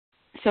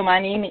So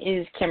my name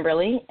is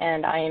Kimberly,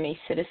 and I am a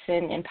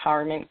Citizen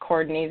Empowerment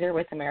Coordinator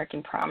with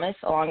American Promise,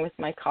 along with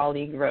my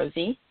colleague,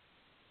 Rosie.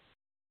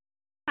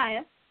 Hi.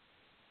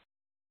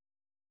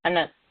 I'm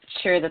not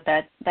sure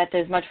that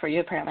does much for you.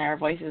 Apparently our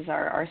voices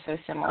are so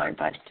similar,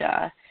 but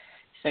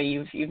so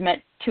you've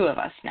met two of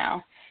us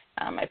now.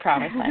 I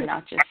promise I'm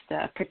not just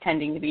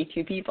pretending to be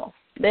two people.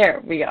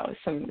 There we go.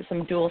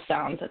 Some dual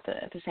sounds at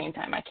the same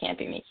time. I can't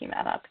be making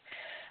that up.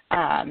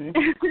 All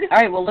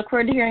right, we'll look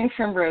forward to hearing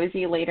from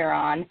Rosie later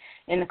on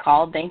in the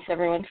call. Thanks,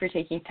 everyone, for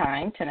taking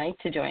time tonight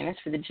to join us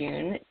for the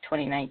June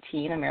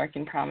 2019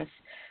 American Promise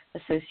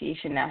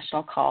Association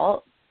National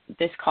Call.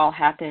 This call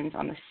happens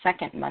on the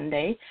second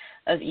Monday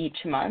of each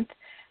month.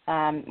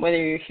 Whether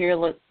you're here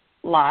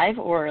live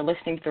or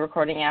listening to the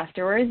recording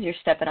afterwards, you're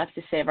stepping up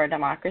to save our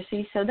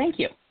democracy, so thank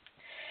you.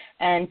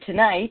 And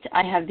tonight,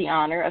 I have the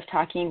honor of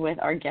talking with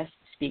our guest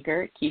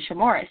speaker, Keshia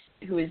Morris,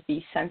 who is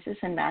the Census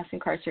and Mass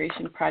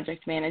Incarceration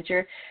Project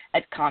Manager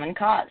at Common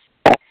Cause.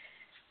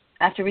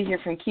 After we hear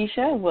from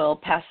Keshia, we'll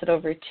pass it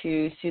over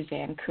to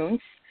Suzanne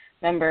Kuntz,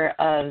 member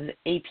of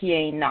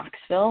APA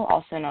Knoxville,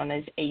 also known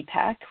as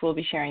APAC, who will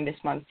be sharing this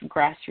month's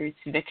Grassroots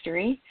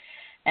Victory.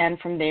 And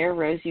from there,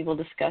 Rosie will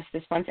discuss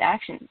this month's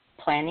action,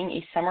 planning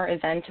a summer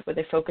event with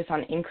a focus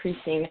on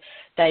increasing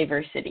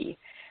diversity.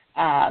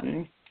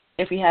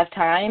 If we have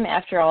time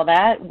after all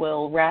that,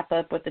 we'll wrap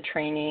up with the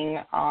training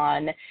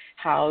on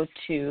how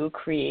to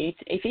create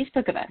a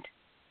Facebook event.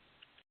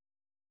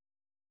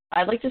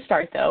 I'd like to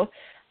start, though,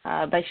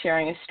 by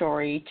sharing a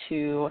story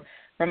to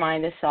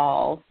remind us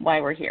all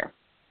why we're here.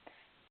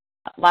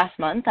 Last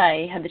month,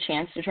 I had the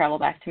chance to travel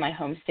back to my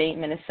home state,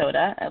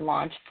 Minnesota, and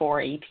launch 4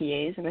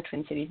 APAs in the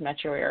Twin Cities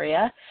metro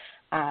area,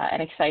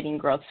 an exciting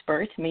growth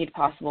spurt made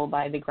possible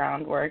by the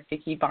groundwork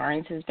Vicki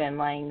Barnes has been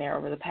laying there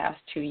over the past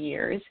 2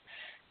 years.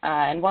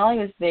 And while I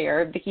was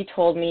there, Vicki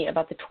told me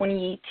about the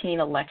 2018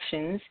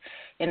 elections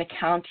in a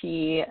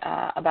county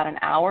about an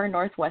hour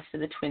northwest of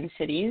the Twin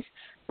Cities,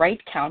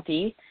 Wright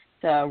County,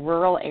 the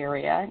rural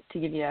area. To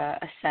give you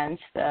a sense,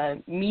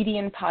 the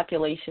median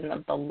population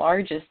of the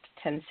largest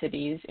 10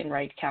 cities in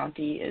Wright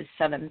County is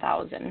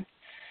 7,000.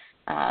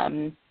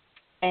 And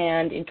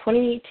in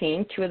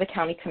 2018, 2 of the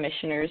county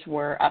commissioners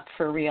were up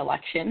for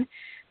re-election.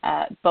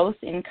 Both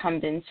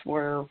incumbents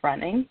were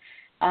running,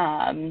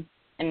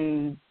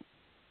 and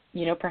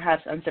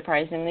perhaps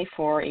unsurprisingly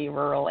for a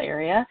rural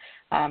area,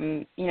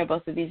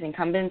 both of these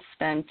incumbents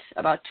spent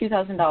about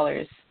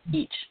 $2,000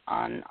 each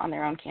on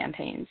their own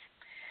campaigns.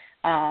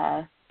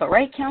 But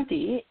Wright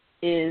County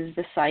is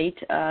the site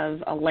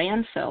of a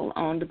landfill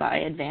owned by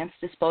Advanced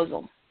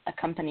Disposal, a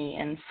company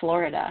in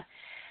Florida.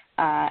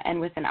 And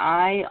with an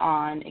eye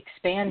on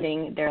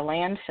expanding their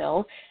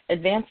landfill,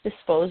 Advanced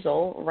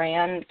Disposal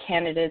ran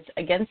candidates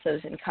against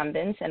those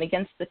incumbents, and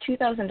against the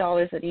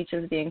 $2,000 that each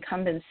of the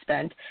incumbents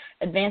spent,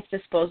 Advanced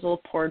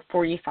Disposal poured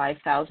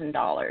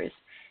 $45,000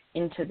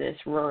 into this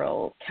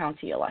rural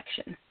county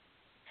election.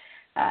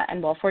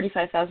 And while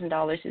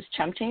 $45,000 is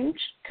chump change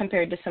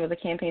compared to some of the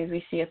campaigns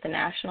we see at the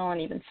national and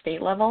even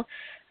state level,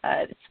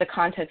 it's the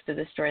context of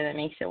this story that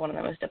makes it one of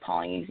the most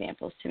appalling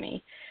examples to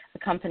me. A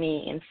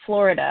company in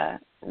Florida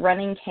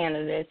running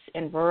candidates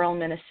in rural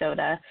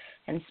Minnesota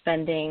and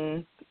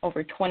spending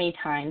over 20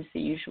 times the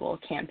usual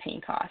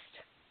campaign cost.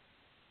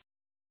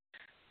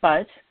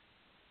 But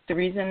the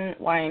reason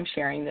why I'm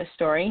sharing this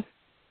story,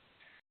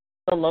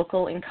 the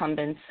local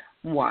incumbents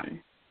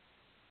won.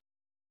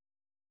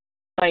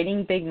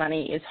 Fighting big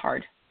money is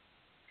hard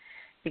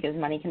because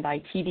money can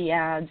buy TV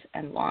ads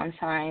and lawn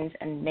signs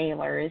and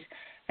mailers,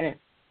 and it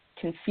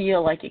can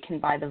feel like it can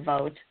buy the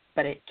vote,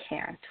 but it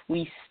can't.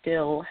 We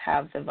still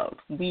have the vote.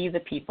 We,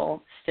 the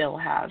people, still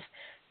have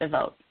the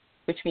vote,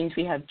 which means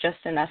we have just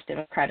enough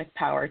democratic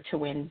power to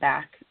win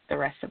back the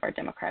rest of our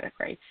democratic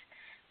rights.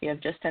 We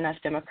have just enough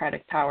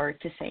democratic power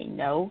to say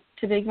no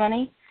to big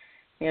money.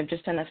 We have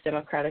just enough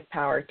democratic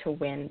power to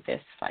win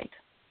this fight.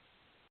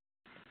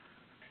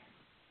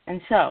 And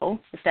so,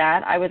 with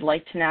that, I would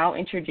like to now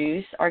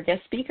introduce our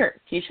guest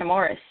speaker, Keshia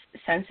Morris,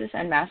 Census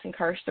and Mass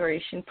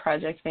Incarceration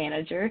Project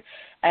Manager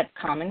at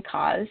Common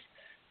Cause.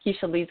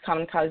 Keshia leads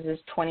Common Cause's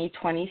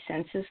 2020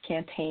 census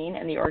campaign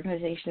and the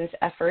organization's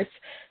efforts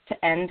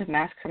to end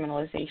mass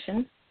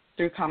criminalization.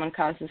 Through Common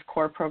Cause's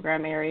core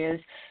program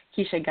areas,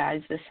 Keshia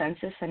guides the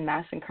census and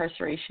mass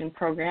incarceration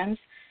programs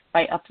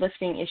by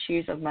uplifting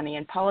issues of money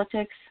and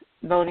politics,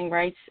 voting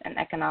rights, and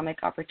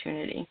economic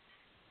opportunity.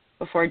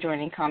 Before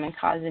joining Common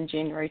Cause in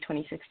January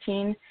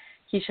 2016,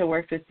 Keshia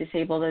worked with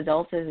disabled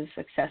adults as a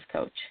success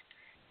coach.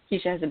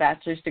 Keshia has a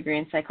bachelor's degree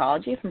in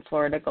psychology from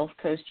Florida Gulf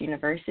Coast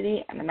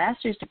University and a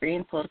master's degree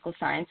in political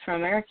science from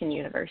American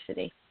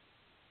University.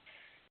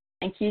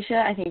 And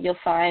Keshia, I think you'll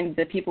find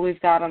the people we've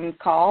got on the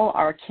call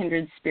are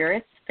kindred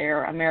spirits.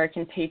 They're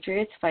American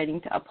patriots fighting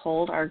to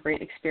uphold our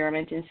great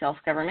experiment in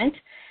self-government,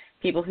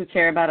 people who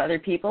care about other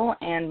people,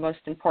 and most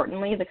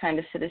importantly, the kind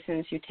of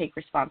citizens who take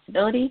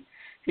responsibility,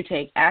 who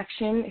take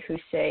action, who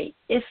say,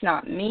 if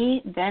not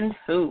me, then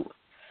who?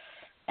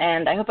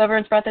 And I hope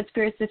everyone's brought that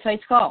spirit to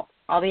tonight's call.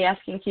 I'll be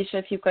asking Keshia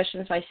a few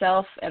questions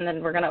myself, and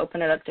then we're going to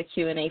open it up to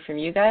Q&A from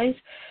you guys.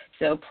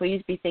 So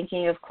please be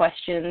thinking of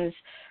questions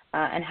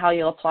and how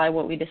you'll apply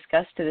what we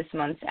discussed to this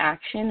month's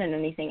action and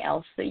anything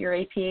else that your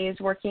APA is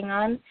working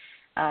on.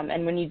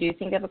 And when you do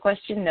think of a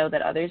question, know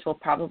that others will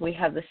probably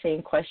have the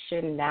same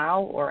question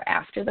now or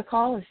after the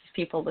call. This is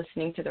people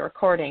listening to the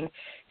recording.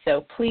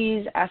 So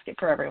please ask it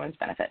for everyone's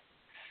benefit.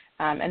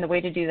 And the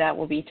way to do that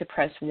will be to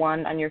press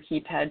 1 on your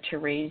keypad to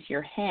raise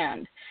your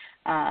hand.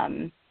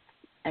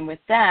 And with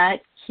that,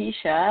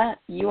 Keshia,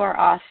 you are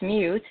off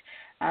mute.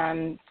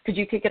 Could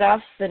you kick it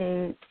off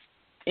and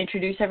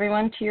introduce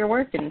everyone to your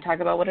work and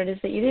talk about what it is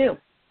that you do?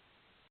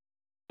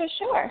 For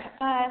sure.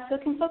 So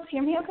can folks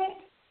hear me okay?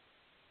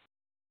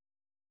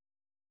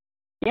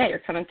 Yeah, you're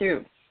coming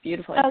through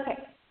beautifully. Okay,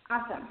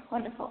 awesome,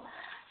 wonderful.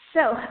 So,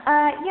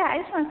 I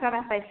just want to start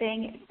off by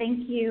saying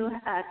thank you,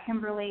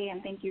 Kimberly,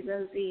 and thank you,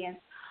 Rosie, and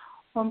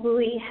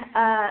Wambui,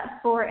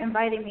 for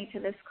inviting me to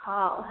this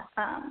call.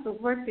 The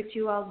work that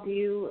you all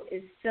do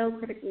is so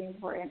critically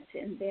important to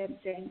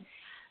advancing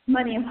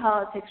money and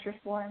politics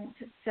reforms.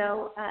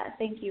 So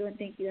thank you, and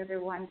thank you,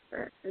 everyone,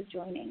 for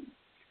joining.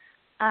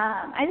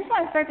 I just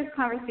want to start this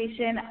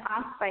conversation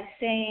off by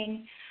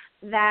saying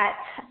that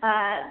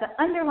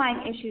the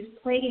underlying issues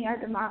plaguing our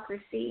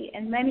democracy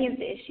and many of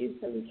the issues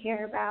that we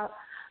care about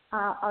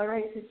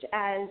already, such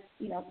as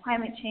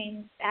climate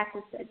change,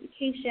 access to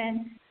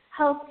education,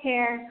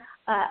 healthcare,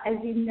 as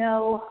you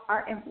know,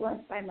 are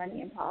influenced by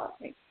money and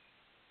politics.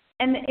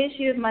 And the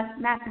issue of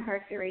mass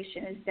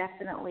incarceration is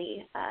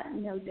definitely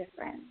no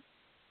different.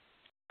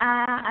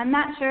 I'm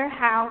not sure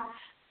how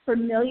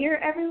familiar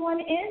everyone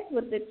is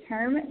with the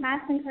term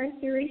mass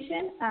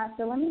incarceration,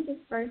 so let me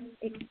just first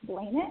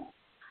explain it.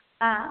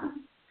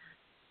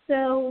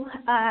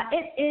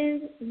 It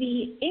is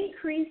the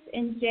increase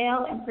in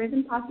jail and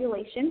prison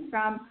population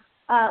from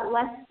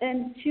less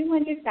than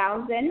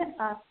 200,000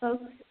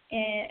 folks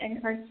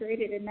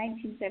incarcerated in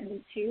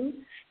 1972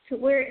 to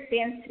where it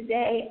stands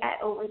today at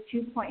over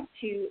 2.2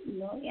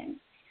 million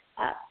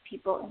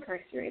people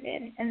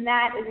incarcerated. And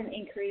that is an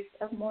increase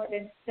of more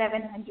than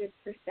 700%,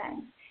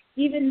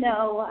 even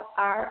though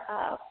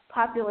our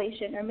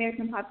population, or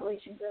American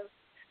population growth,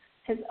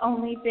 has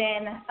only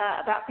been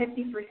about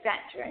 50%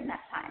 during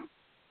that time.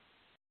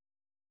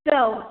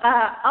 So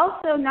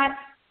also not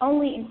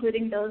only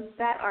including those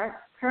that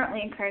are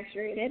currently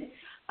incarcerated,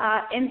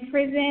 in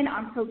prison,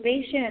 on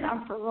probation, and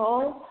on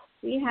parole,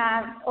 we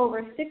have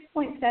over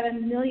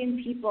 6.7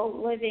 million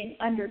people living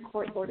under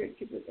court-ordered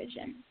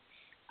supervision.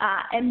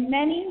 And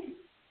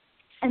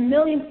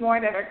millions more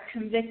that are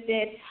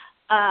convicted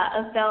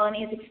of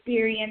felonies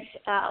experience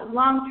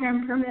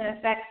long-term permanent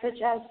effects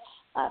such as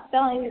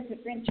felony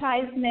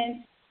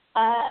disenfranchisement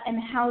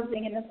and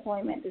housing and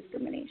employment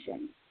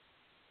discrimination.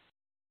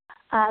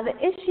 The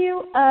issue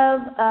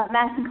of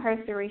mass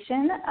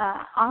incarceration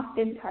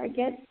often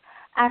targets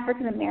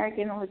African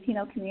American and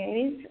Latino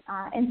communities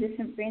and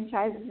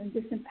disenfranchises and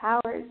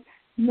disempowers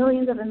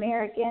millions of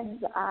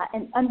Americans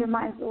and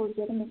undermines the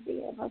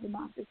legitimacy of our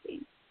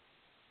democracy.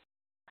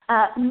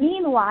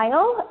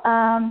 Meanwhile,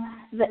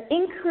 the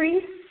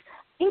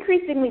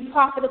increasingly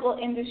profitable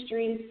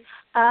industries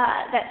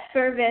that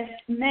service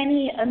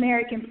many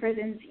American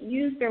prisons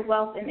use their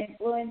wealth and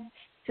influence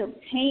to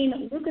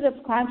obtain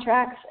lucrative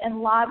contracts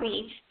and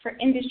lobby for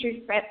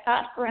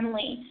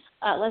industry-friendly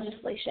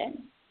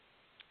legislation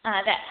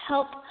that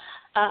help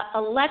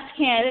elect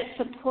candidates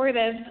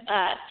supportive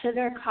to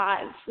their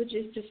cause, which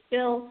is to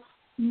fill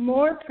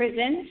more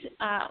prisons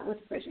with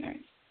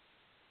prisoners.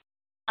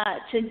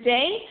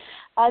 Today,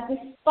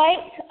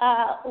 despite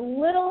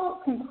little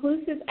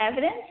conclusive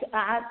evidence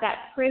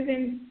that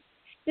prisons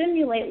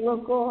stimulate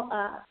local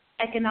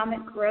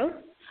economic growth,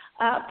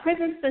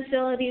 prison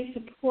facilities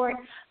support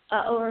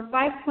over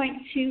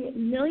 5.2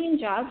 million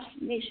jobs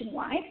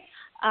nationwide,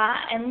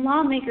 and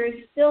lawmakers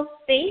still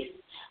face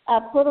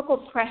political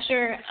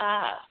pressure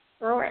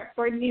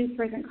for new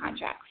prison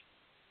contracts.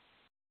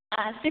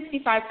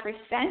 65%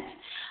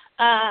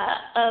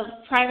 of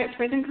private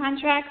prison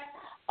contracts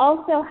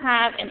also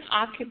have an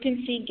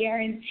occupancy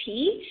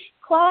guarantee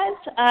clause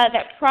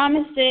that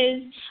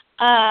promises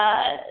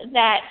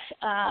that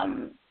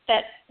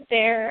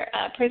their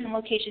prison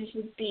locations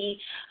would be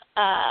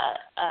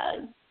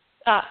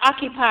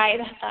occupied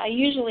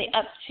usually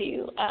up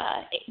to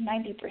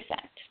 90%.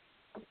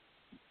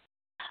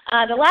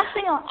 The last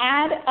thing I'll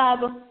add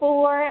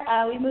before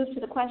we move to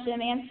the question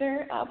and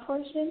answer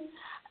portion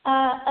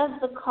of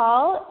the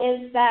call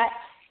is that,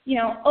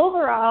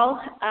 overall,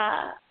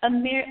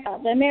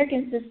 the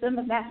American system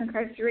of mass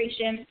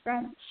incarceration,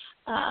 from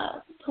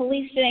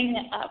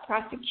policing,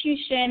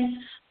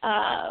 prosecution,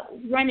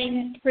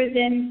 running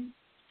prisons,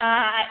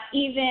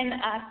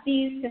 even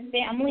fees to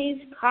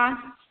families,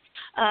 costs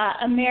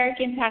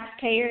American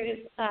taxpayers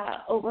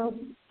over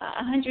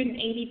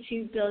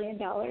 $182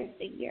 billion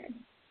a year.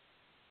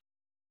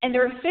 And the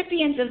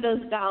recipients of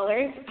those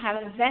dollars have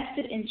a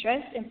vested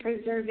interest in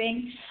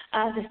preserving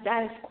the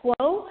status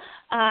quo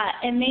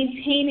and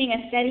maintaining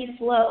a steady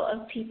flow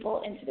of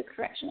people into the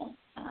correctional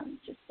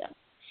system.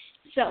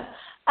 So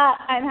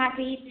I'm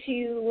happy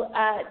to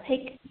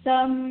take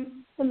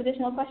some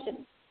additional questions.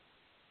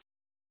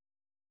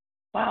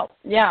 Wow.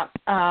 Yeah.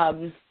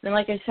 And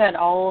like I said,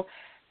 I'll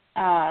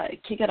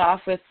kick it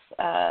off with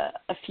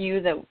a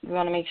few that we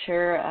want to make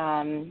sure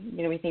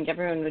we think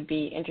everyone would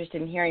be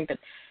interested in hearing. But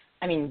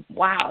I mean,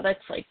 wow,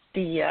 that's like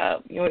the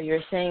what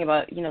you're saying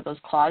about those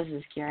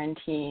clauses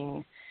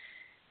guaranteeing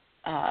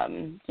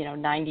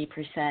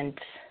 90%.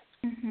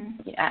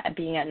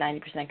 Being at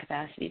 90%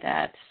 capacity.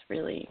 That's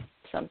really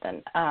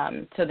something.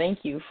 So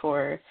thank you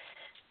for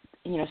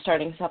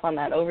starting us up on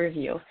that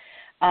overview.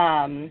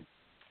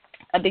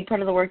 A big part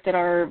of the work that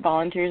our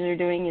volunteers are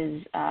doing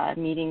is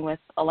meeting with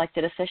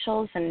elected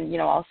officials and,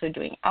 also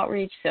doing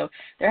outreach. So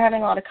they're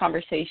having a lot of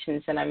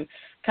conversations, and I'm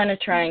kind of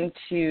trying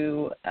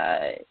to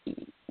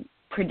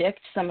predict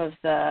some of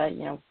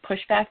the,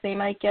 pushback they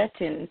might get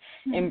in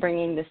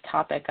bringing this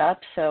topic up.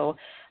 So,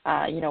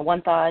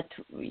 one thought,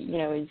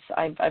 is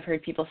I've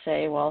heard people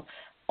say, well,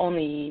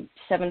 only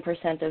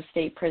 7% of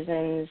state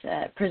prisoners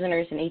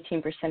and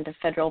 18% of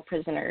federal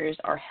prisoners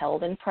are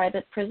held in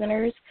private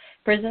prisons.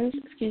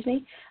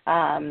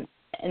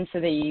 And so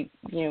they,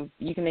 you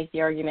can make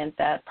the argument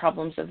that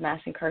problems of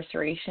mass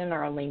incarceration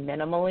are only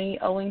minimally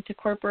owing to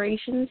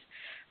corporations.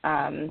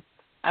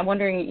 I'm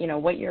wondering,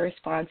 what your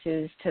response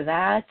is to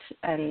that,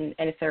 and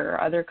if there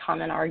are other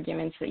common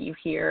arguments that you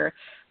hear,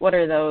 what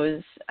are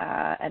those,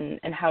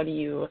 and how do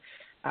you,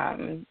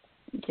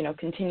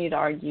 continue to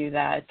argue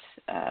that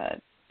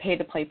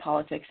pay-to-play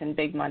politics and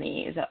big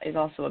money is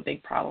also a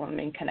big problem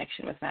in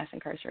connection with mass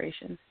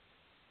incarceration?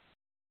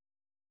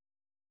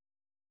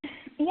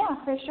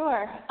 Yeah, for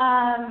sure.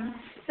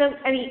 So,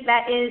 I mean,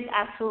 that is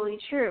absolutely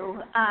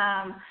true.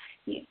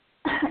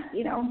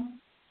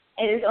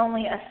 It is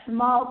only a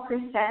small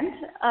percent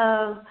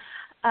of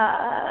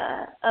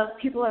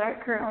people that are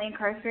currently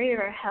incarcerated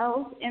are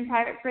held in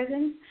private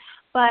prisons.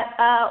 But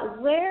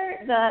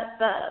where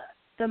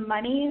the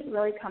money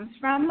really comes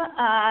from,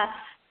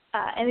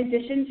 in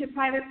addition to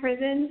private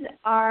prisons,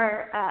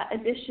 are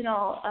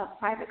additional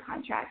private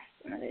contracts.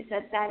 And as I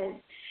said, that is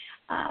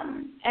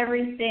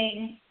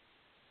everything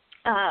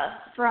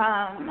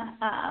from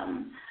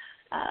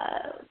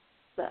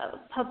the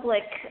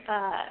public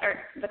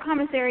or the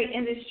commissary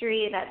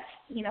industry, that's,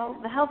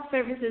 the health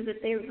services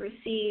that they would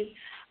receive,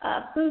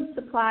 food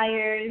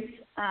suppliers,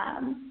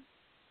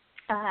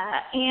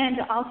 and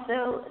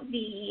also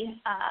the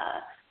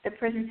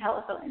prison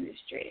telephone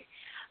industry.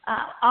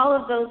 All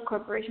of those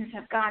corporations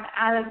have gone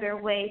out of their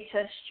way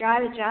to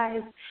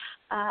strategize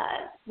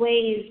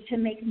ways to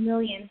make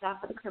millions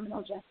off of the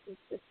criminal justice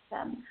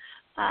system.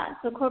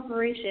 So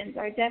corporations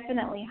are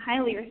definitely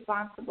highly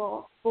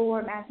responsible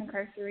for mass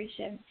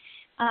incarceration.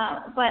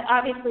 But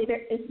obviously,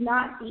 there is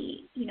not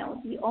the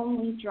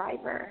only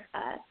driver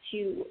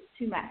to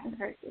mass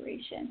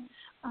incarceration.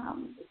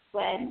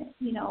 When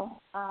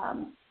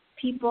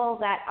people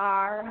that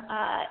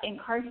are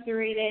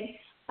incarcerated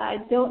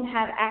don't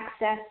have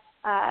access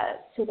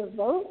to the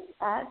vote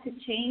to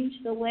change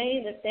the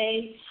way that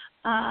they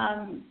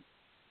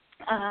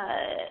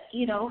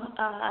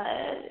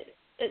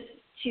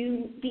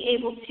to be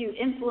able to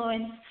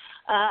influence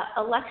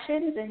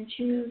elections and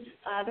choose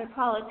their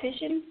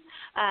politicians,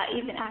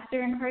 even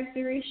after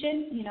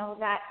incarceration,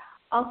 that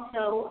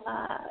also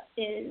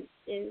is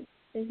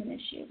an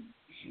issue.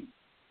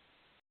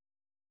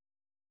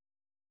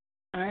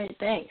 All right,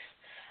 thanks.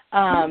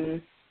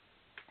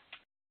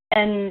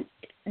 And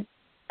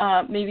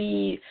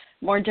maybe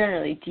more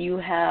generally, do you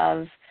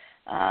have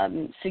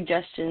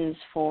suggestions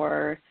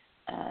for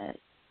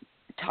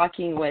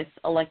talking with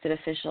elected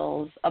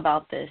officials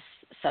about this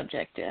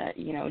subject? Do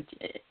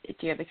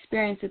you have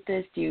experience with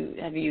this?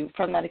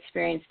 From that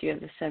experience, do you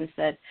have the sense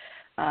that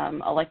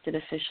elected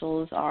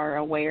officials are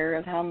aware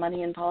of how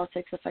money in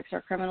politics affects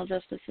our criminal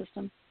justice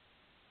system?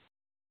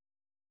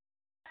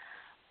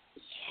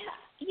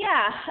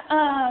 Yeah,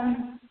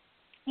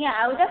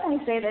 I would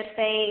definitely say that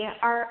they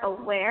are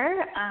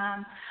aware.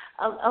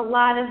 A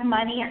lot of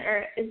money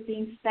is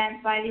being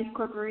spent by these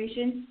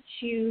corporations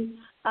to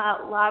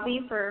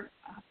lobby for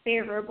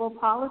favorable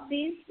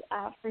policies,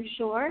 for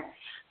sure.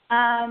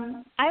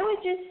 I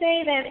would just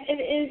say that it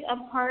is a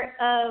part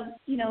of,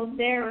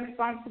 their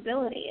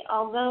responsibility.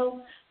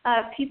 Although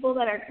people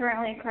that are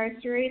currently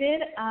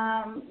incarcerated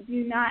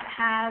do not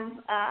have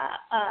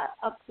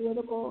a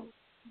political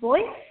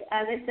voice,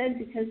 as I said,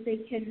 because they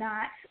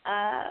cannot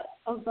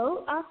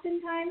vote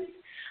oftentimes.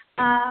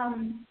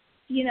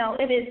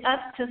 It is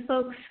up to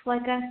folks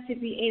like us to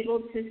be able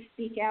to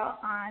speak out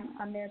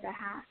on their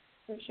behalf,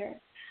 for sure.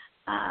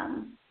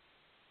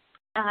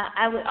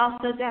 I would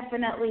also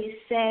definitely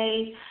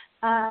say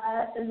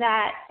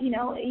that,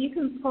 you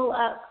can pull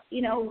up,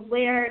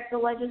 where the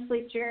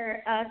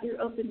legislature through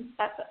Open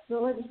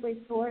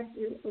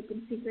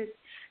Secrets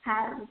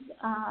has,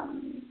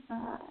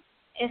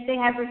 if they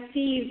have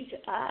received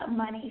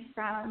money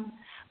from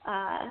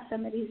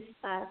some of these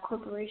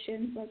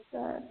corporations, like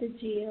the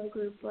GAO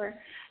Group or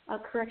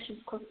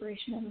Corrections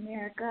Corporation of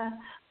America,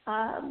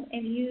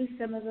 and use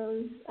some of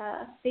those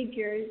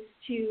figures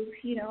to,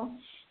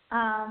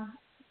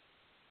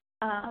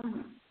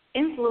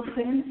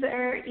 influence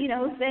or,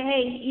 say,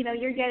 hey,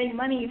 you're getting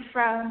money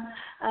from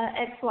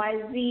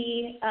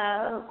XYZ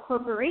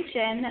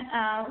corporation.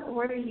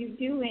 What are you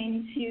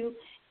doing to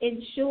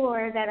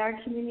ensure that our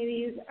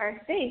communities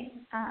are safe?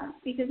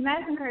 Because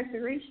mass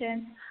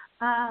incarceration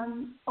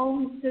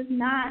does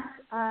not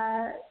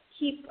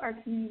keep our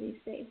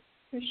communities safe,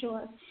 for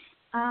sure.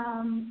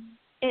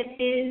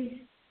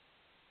 It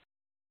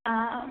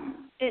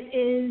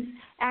is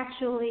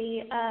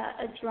actually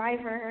a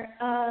driver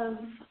of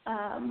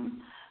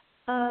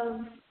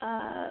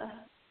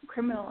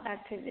criminal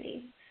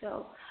activity.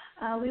 So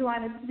we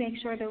want to make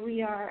sure that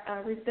we are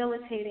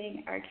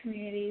rehabilitating our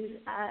communities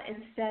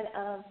instead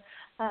of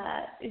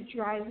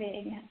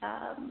driving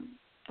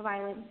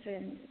violence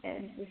and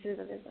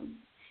recidivism.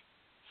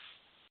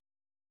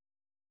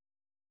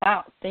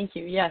 Wow, thank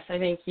you. Yes, I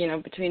think,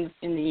 between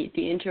in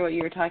the intro what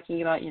you were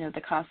talking about,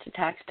 the cost to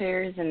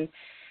taxpayers and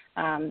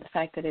the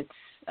fact that it's,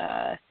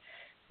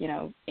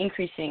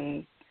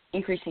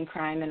 increasing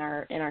crime in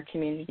our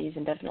communities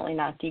and definitely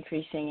not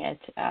decreasing it.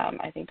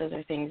 I think those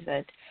are things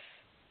that,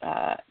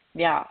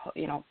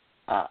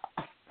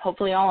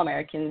 hopefully all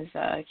Americans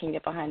can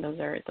get behind. Those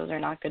are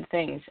not good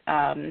things.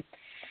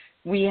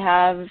 We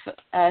have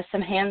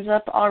some hands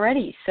up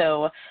already,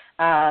 so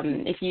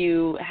if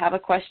you have a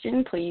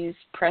question, please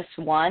press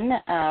 1.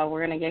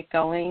 We're going to get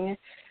going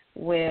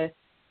with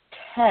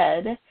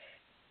Ted.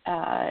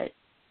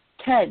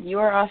 Ted, you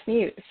are off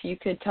mute. If you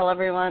could tell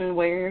everyone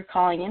where you're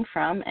calling in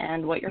from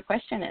and what your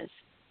question is.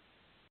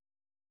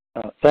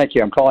 Thank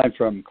you. I'm calling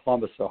from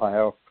Columbus,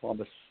 Ohio,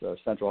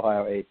 Central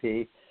Ohio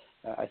AP.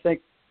 I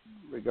think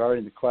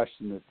regarding the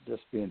question that's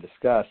just being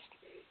discussed,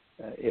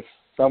 if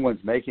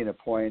someone's making a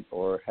point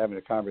or having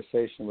a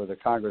conversation with a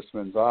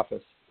congressman's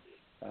office,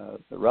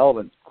 the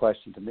relevant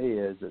question to me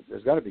is that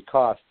there's going to be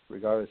cost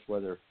regardless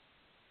whether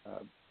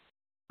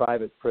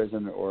private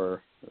prison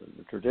or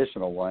the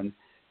traditional one.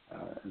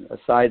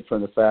 Aside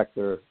from the fact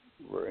that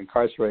we're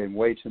incarcerating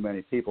way too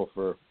many people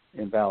for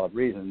invalid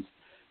reasons,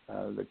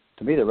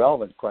 to me the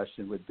relevant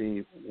question would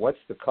be what's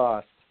the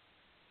cost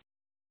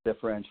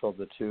differential of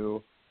the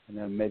two, and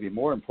then maybe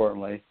more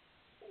importantly,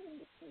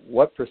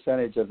 what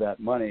percentage of that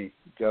money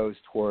goes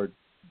toward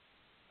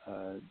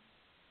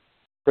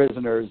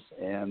prisoners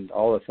and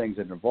all the things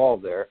that are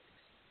involved there,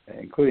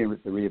 including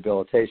the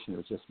rehabilitation that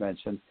was just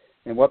mentioned,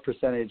 and what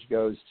percentage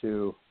goes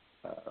to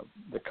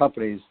the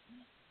companies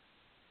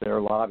that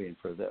are lobbying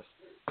for this.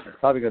 It's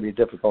probably going to be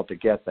difficult to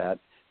get that.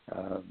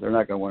 They're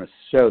not going to want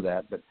to show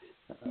that, but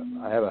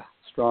I have a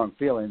strong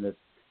feeling that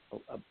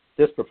a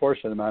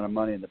disproportionate amount of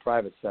money in the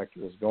private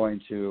sector is going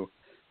to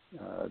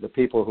the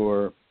people who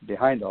are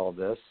behind all of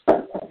this,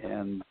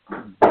 and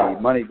the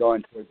money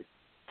going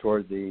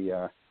toward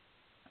the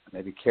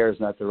maybe care is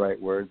not the right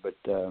word, but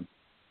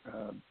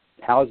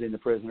housing the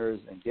prisoners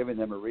and giving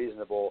them a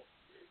reasonable,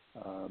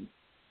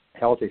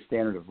 healthy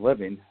standard of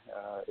living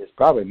is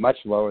probably much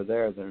lower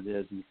there than it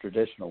is in the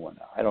traditional one.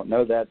 I don't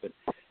know that, but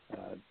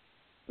to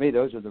me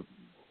those are the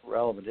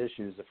relevant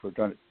issues if we're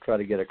going to try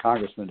to get a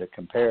congressman to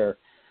compare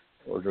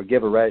or to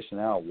give a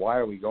rationale. Why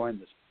are we going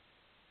this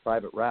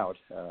private route?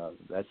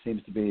 That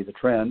seems to be the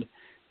trend,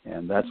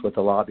 and that's what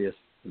the lobbyists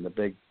and the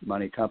big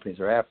money companies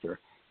are after.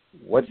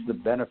 What's the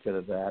benefit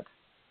of that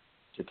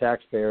to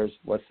taxpayers?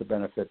 What's the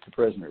benefit to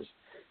prisoners?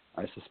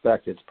 I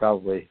suspect it's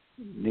probably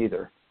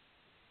neither.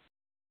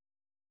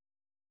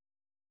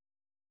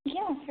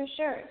 Yeah, for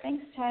sure.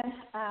 Thanks, Ted,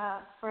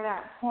 for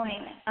that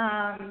point.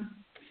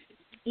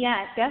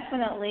 Yeah,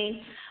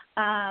 definitely.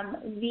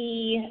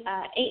 The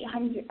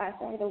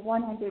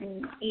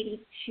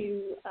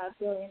 $182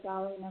 billion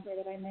number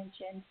that I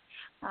mentioned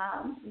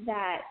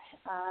that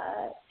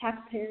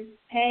taxpayers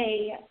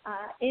pay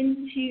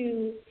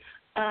into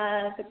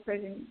the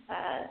prison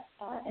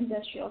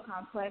industrial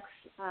complex,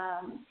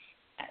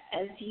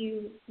 as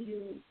you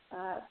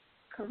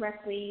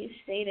correctly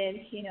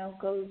stated,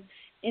 goes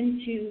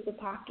into the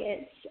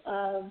pockets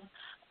of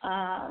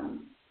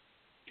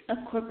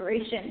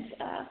corporations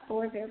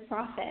for their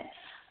profit.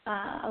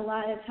 A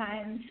lot of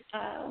times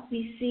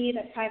we see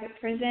that private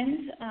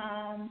prisons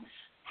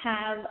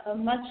have a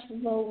much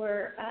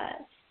lower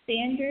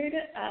standard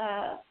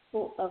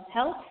of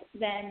health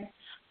than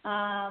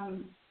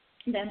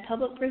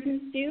public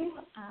prisons do.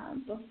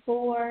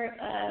 Before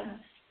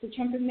the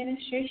Trump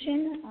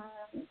administration,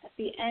 at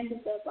the end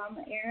of the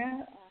Obama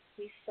era,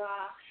 we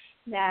saw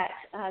that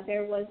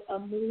there was a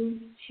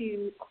move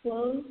to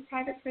close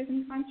private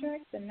prison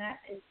contracts, and that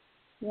is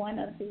one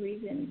of the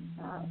reasons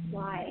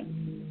why.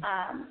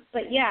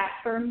 But yeah,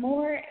 for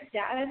more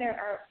data,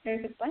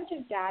 there's a bunch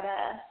of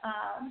data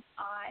on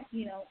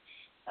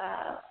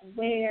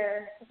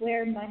where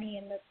money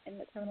in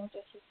the criminal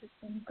justice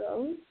system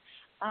goes.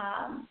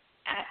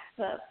 At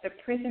the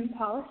Prison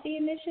Policy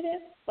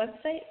Initiative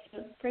website,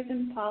 so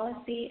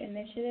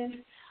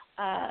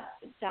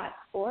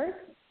prisonpolicyinitiative.org.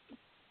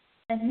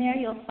 And there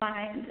you'll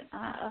find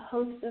a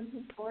host of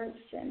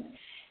reports and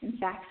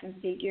facts and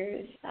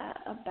figures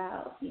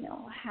about,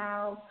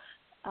 how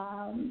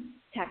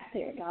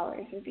taxpayer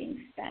dollars are being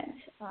spent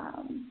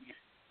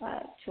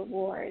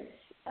towards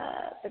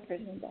the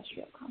prison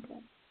industrial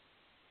complex.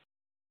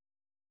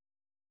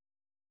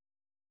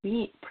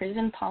 Sweet.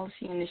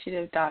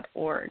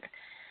 prisonpolicyinitiative.org.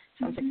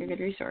 Sounds like a good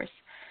resource.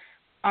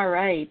 All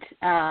right.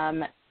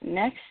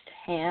 Next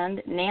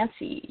hand,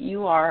 Nancy,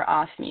 you are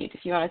off mute.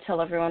 If you want to tell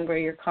everyone where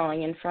you're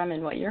calling in from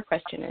and what your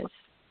question is.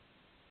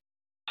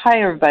 Hi,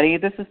 everybody.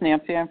 This is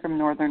Nancy. I'm from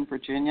Northern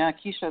Virginia.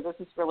 Keshia, this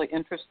is really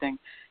interesting.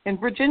 In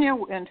Virginia,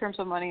 in terms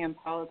of money and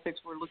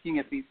politics, we're looking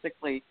at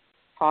basically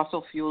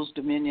fossil fuels,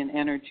 Dominion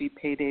Energy,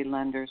 payday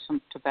lenders,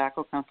 some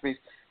tobacco companies,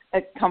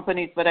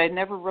 but I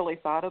never really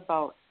thought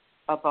about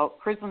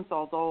prisons,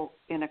 although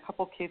in a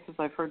couple cases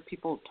I've heard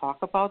people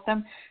talk about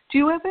them. Do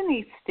you have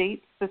any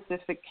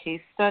state-specific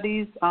case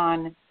studies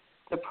on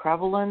the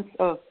prevalence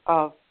of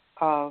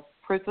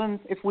prisons?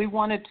 If we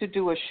wanted to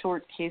do a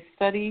short case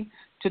study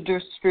to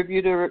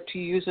distribute or to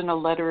use in a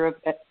letter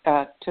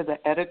to the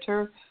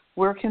editor,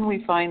 where can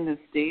we find this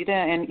data?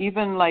 And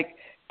even like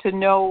to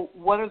know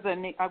what are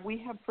we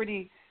have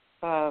pretty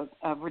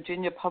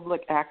Virginia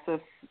Public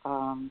Access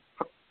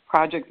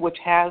project, which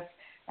has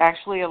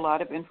actually a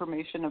lot of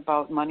information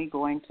about money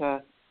going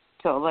to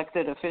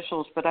elected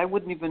officials, but I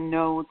wouldn't even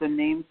know the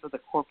names of the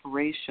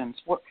corporations.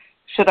 What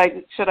should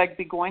I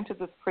be going to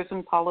this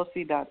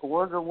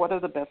prisonpolicy.org, or what are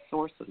the best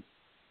sources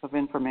of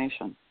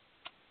information?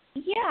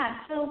 Yeah,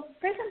 so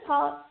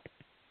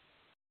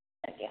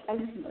I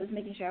was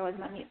making sure I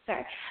wasn't on mute,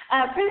 sorry.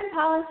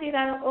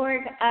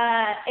 Prisonpolicy.org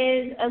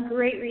is a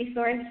great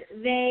resource.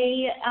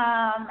 They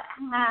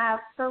have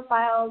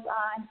profiles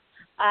on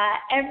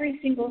every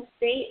single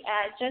state.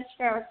 Just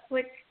for a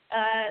quick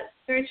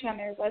search on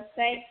their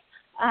website,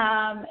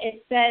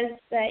 it says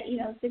that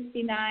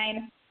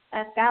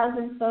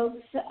 69,000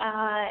 folks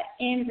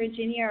in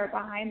Virginia are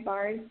behind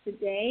bars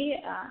today,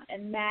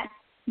 and that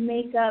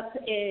makeup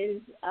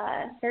is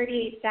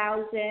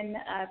 38,000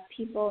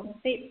 people in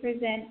state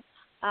prison,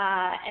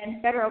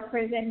 and federal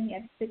prison.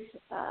 You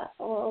have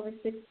over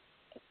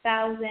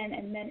 6,000,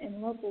 and then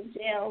in local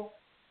jails,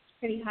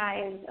 pretty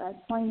high is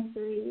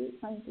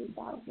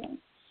 23,000.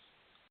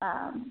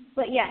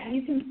 But yeah,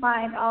 you can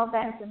find all of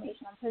that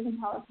information on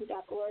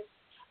prisonpolicy.org.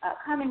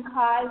 Common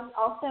Cause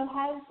also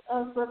has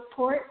a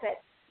report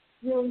that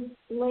really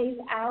lays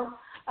out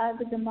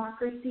the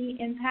democracy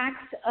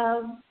impacts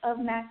of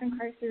mass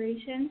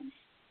incarceration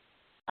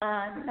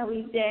that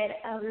we did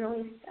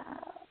released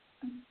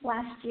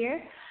last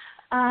year.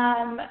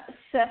 And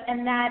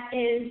that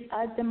is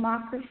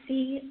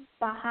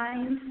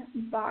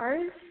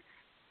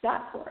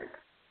democracybehindbars.org.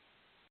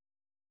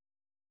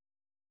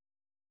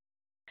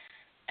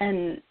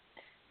 And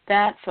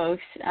that,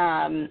 folks,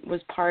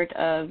 was part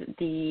of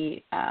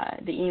the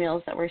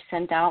emails that were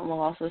sent out, and we'll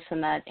also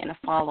send that in a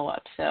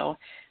follow-up. So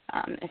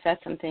if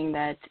that's something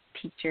that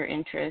piqued your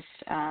interest,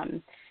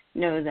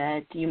 know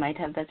that you might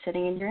have that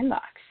sitting in your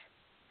inbox.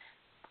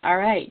 All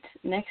right,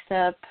 next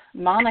up,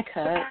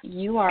 Monica,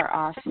 you are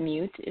off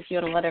mute. If you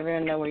want to let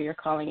everyone know where you're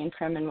calling in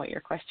from and what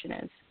your question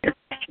is.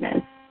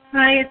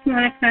 Hi, it's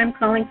Monica. I'm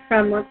calling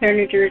from Montclair,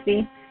 New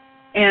Jersey.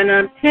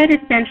 And Ted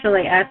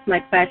essentially asked my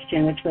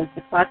question, which was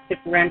the cost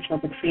differential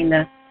between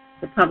the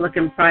public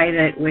and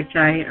private, which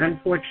I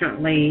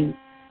unfortunately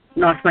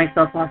knocked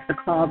myself off the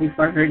call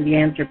before I heard the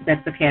answer, but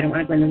that's okay. I don't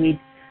want to go in the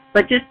weeds.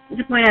 But just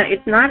to point out,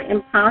 it's not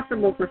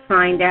impossible to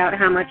find out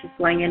how much is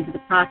going into the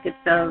pockets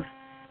of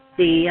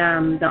the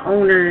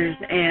owners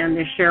and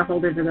the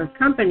shareholders of those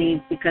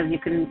companies, because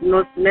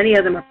many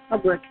of them are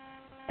public,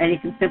 and you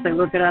can simply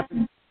look it up.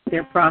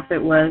 Their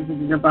profit was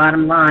the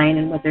bottom line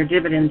and what their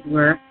dividends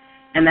were.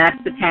 And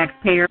that's the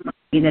taxpayer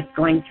money that's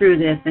going through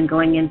this and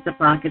going into the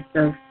pockets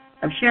of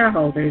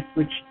shareholders,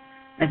 which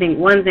I think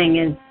one thing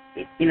is,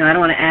 I don't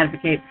want to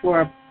advocate for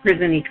a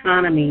prison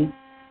economy,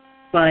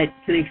 but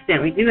to the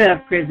extent we do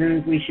have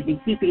prisons, we should be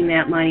keeping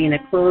that money in a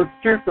closed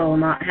circle,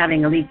 not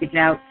having a leakage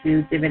out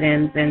to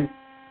dividends and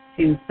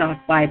to stock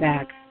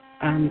buybacks,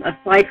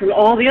 aside from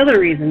all the other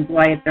reasons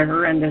why it's a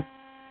horrendous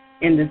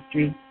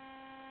industry.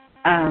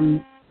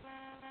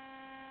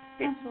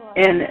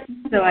 And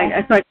so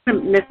I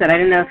couldn't miss that. I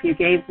didn't know if you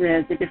gave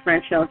the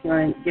differential, if you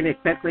want to give it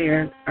quickly,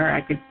 or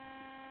I could,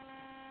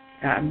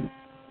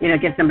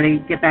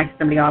 get back to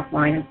somebody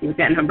offline and see what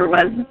that number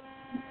was.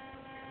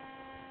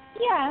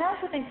 Yeah, I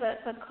also think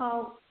that the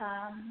call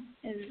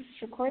is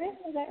recorded.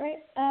 Is that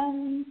right?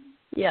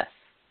 Yes.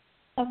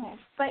 Okay,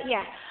 but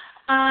yeah.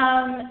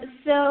 I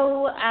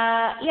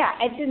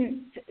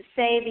didn't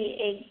say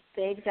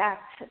the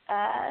exact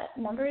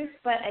numbers,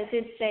 but I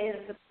did say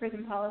that the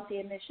Prison Policy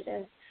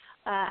Initiative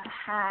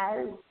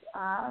has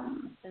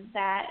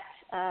that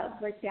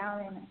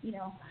breakdown in,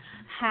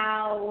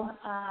 how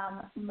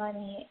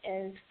money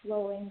is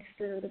flowing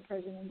through the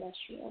prison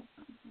industrial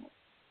complex.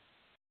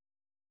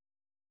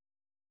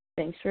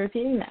 Thanks for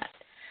repeating that.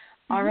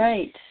 All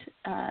right,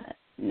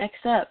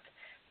 next up,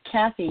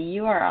 Kathy,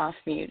 you are off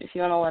mute. If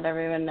you want to let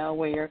everyone know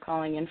where you're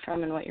calling in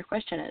from and what your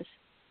question is.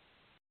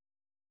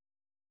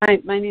 Hi,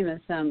 my name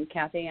is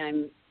Kathy.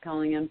 I'm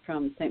calling in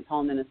from St.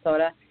 Paul,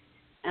 Minnesota.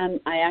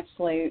 And I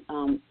actually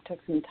took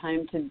some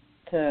time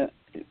to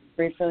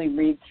briefly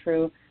read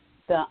through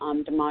the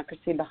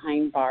Democracy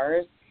Behind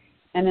Bars.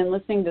 And in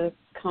listening to this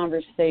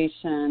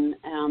conversation,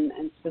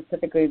 and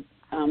specifically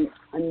on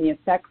the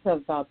effects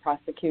of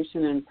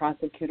prosecution and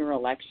prosecutor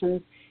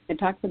elections, it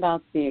talks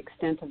about the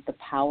extent of the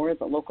power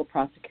that local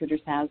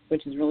prosecutors have,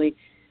 which is really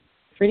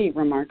pretty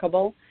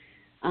remarkable.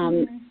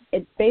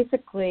 It's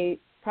basically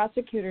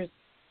prosecutors,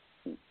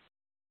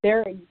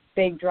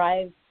 they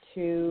drive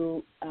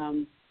to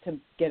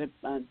get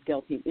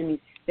guilty. I mean,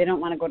 they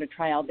don't want to go to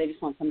trial. They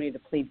just want somebody to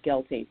plead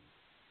guilty.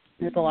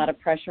 There's a lot of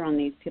pressure on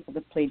these people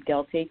to plead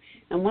guilty.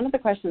 And one of the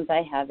questions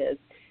I have is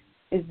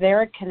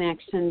there a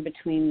connection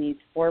between these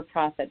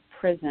for-profit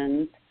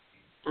prisons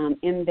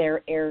in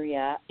their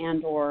area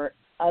and or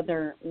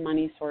other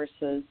money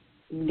sources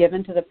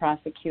given to the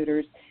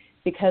prosecutors,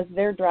 because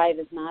their drive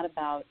is not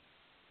about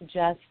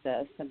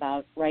justice,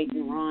 about right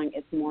and wrong.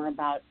 It's more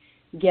about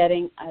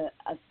getting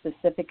a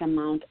specific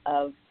amount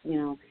of,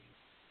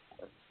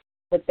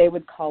 what they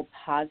would call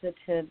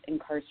positive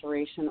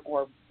incarceration,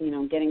 or,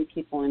 getting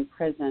people in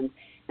prison.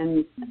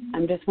 And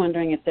I'm just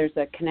wondering if there's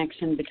a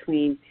connection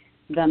between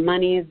the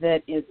money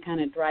that is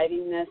kind of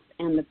driving this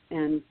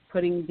and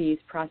putting these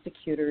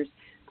prosecutors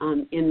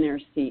in their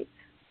seats.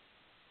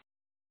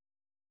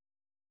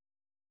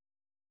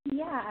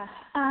 Yeah,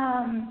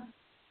 I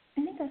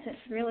think that's a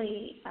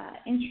really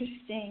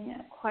interesting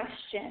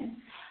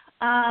question.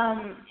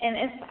 And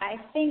if I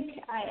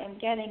think I am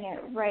getting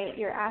it right,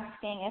 you're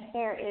asking if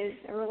there is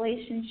a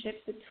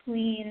relationship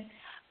between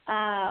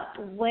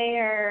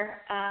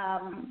where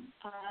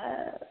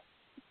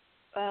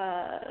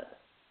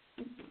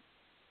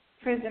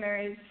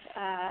prisoners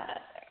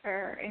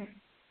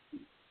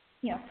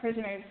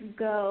prisoners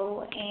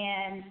go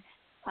and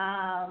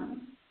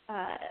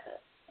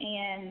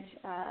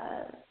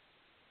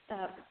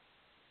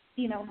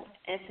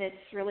if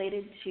it's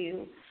related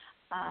to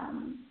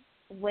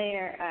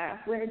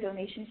where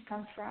donations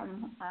come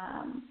from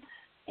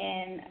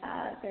in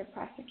their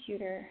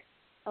prosecutor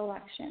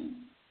election.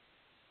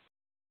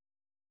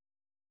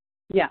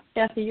 Yeah,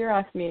 so you're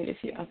off mute if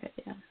you. Okay,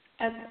 yeah.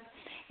 Okay.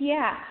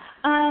 Yeah,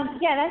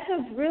 that's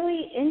a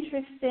really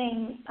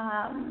interesting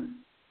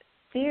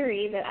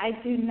theory that I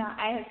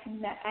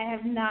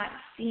have not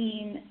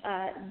seen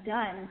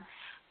done.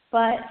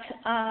 But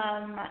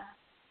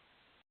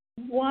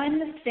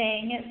one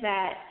thing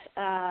that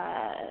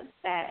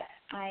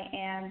I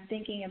am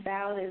thinking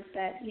about is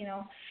that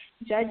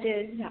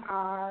judges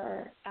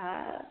are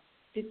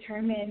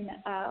determine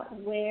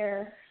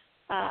where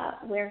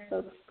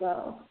folks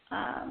go,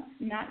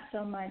 not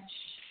so much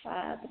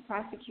the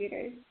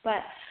prosecutors,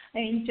 but I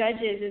mean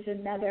judges is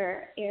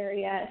another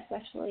area,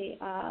 especially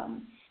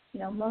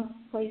most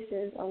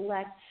places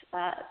elect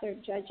their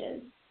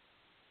judges.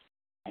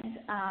 And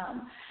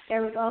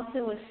there was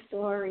also a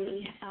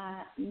story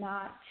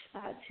not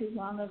too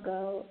long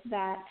ago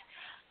that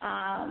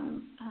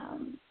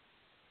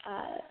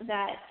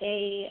that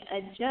a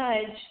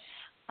judge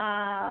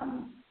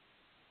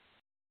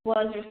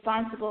was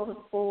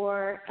responsible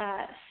for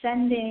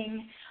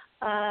sending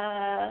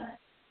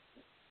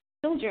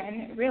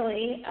children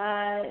really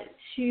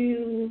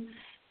to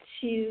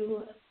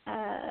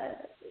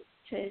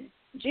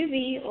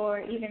juvie,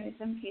 or even in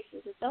some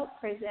cases adult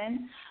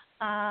prison,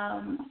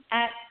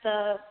 at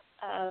the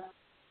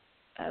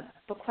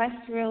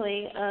bequest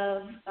really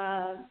of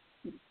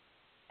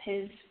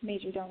his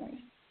major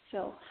donors.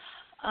 So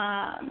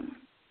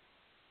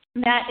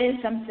that is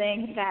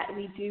something that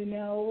we do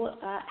know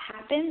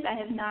happens. I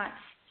have not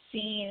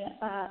seen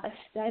a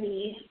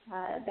study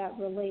that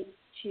relates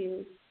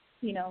to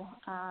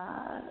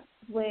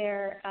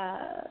where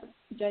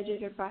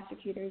judges or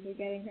prosecutors are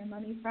getting their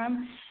money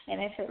from,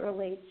 and if it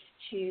relates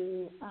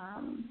to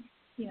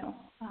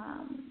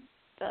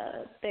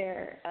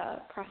their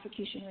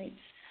prosecution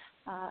rates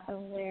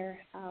and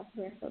where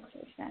folks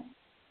are sent.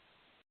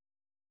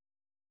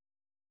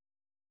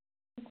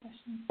 Good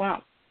question.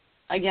 Wow.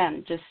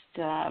 Again, just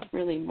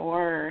really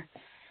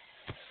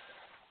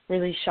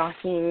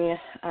shocking,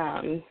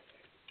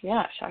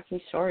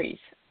 shocking stories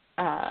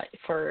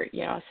for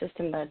a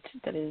system that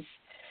is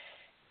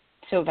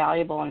so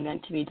valuable and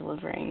meant to be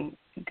delivering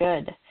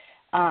good.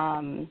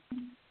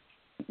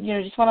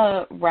 Just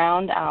want to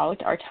round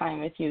out our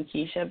time with you,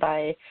 Keshia,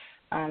 by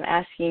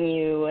asking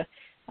you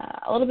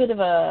a little bit of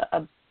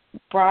a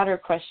broader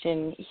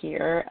question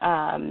here.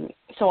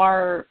 So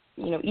our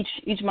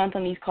each month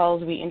on these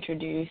calls, we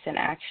introduce an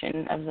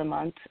action of the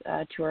month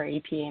to our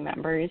APA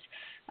members.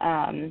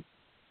 And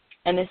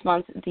this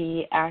month,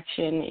 the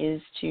action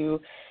is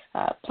to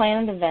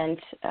plan an event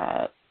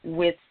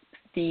with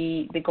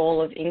the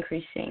goal of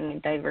increasing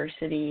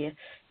diversity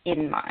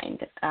in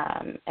mind.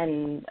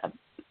 And a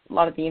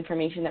lot of the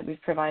information that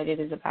we've provided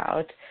is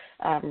about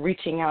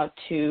reaching out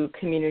to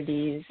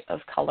communities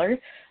of color.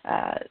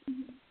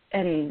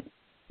 And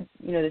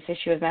this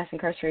issue of mass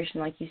incarceration,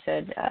 like you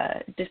said,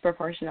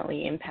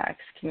 disproportionately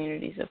impacts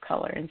communities of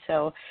color. And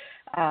so,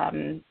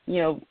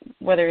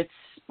 whether it's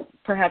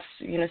perhaps,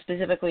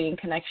 specifically in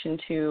connection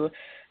to,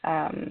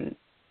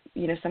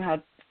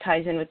 somehow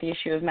ties in with the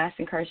issue of mass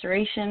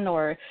incarceration,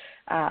 or,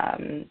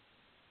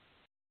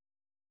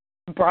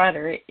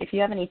 broader, if you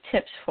have any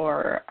tips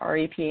for our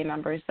EPA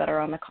members that are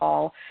on the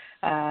call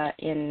as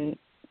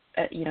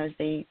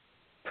they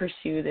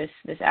pursue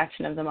this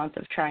action of the month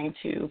of trying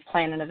to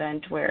plan an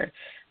event where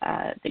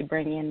they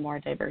bring in more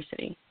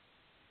diversity.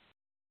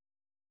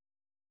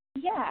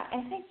 Yeah,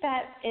 I think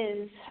that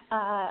is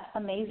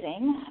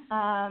amazing.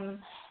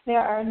 There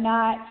are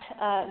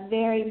not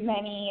very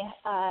many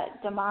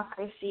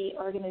democracy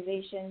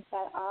organizations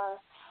that are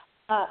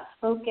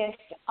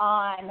focused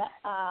on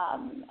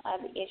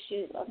the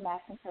issues of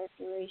mass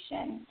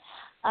incarceration.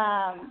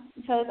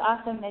 So it's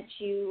awesome that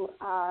you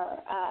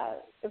are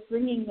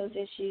bringing those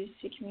issues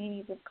to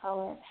communities of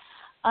color.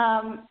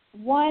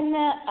 One,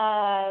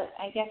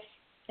 I guess,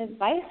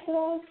 advice that I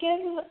would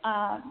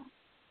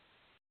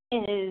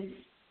give is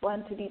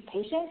one to be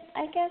patient,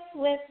 I guess,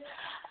 with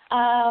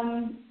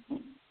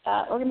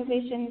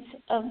organizations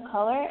of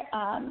color.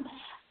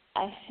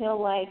 I feel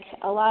like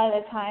a lot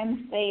of the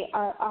times they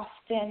are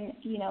often,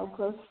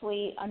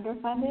 grossly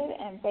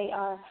underfunded, and they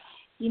are,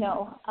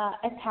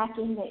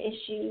 attacking the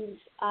issues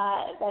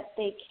that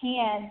they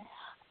can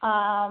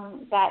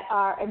that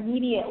are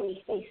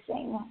immediately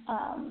facing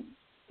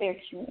their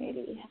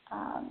community.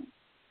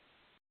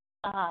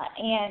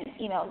 And,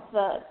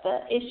 the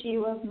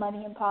issue of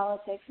money in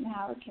politics and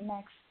how it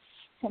connects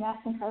to mass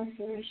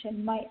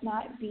incarceration might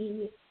not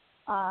be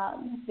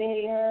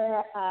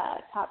their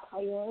top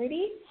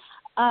priority.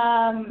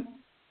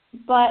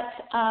 But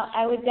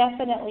I would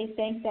definitely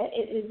think that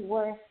it is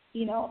worth,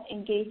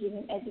 engaging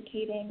and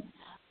educating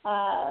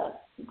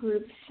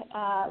groups,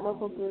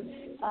 local groups,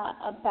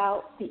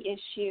 about the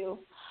issue.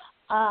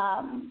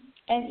 And,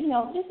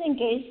 just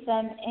engage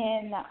them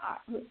in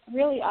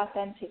really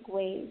authentic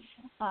ways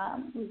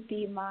would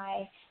be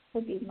my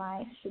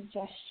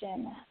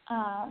suggestion.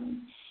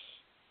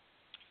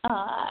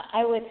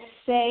 I would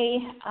say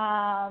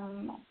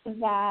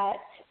that,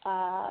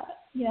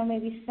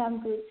 maybe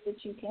some groups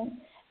that you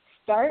can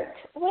start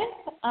with.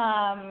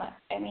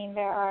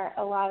 There are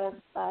a lot of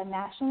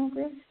national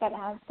groups that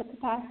have the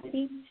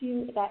capacity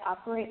that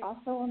operate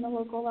also on the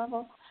local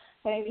level,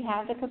 that maybe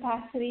have the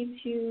capacity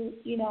to,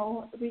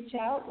 reach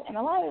out. And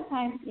a lot of the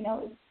times,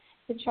 it's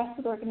the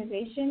trusted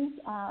organizations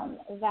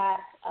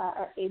that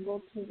are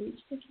able to reach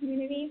the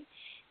community.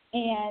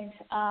 And,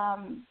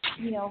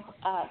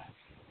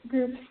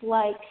 groups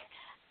like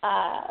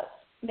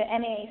the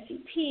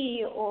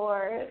NAACP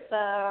or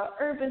the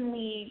Urban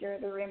League or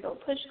the Rainbow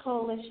Push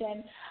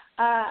Coalition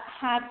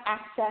have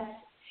access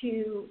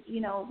to,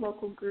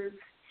 local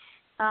groups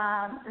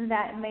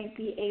that may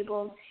be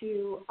able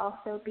to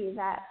also be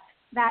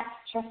that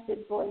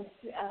trusted voice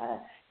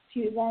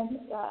to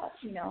then,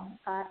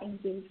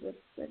 engage with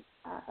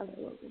other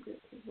local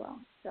groups as well.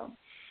 So,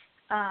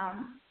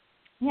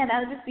 that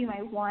would just be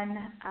my one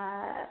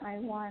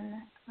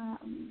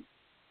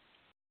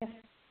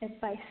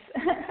advice.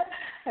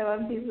 I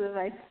one piece of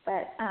advice,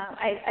 but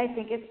I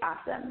think it's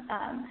awesome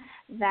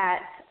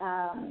that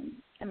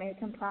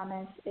American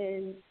Promise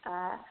is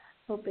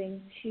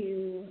hoping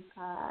to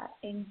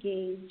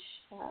engage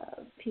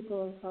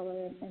people of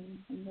color in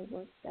the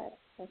work that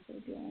they're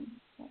doing.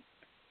 So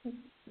it's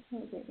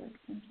really great work.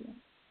 Thank you.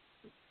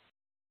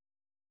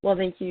 Well,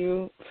 thank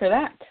you for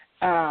that.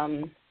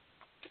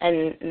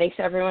 And thanks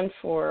everyone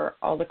for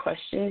all the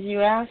questions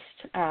you asked.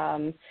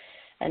 And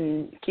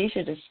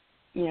Keshia, just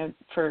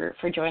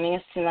for joining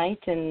us tonight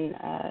and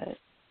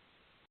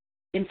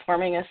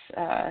informing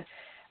us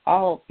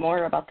all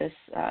more about this,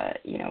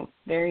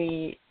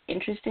 very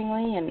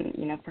interestingly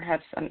and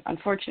perhaps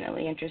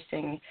unfortunately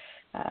interesting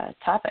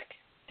topic.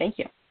 Thank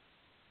you.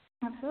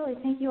 Absolutely.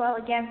 Thank you all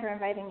again for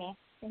inviting me.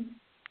 Thanks.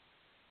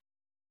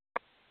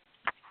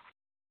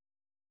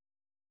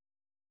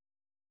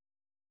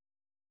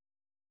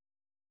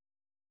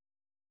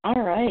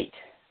 All right.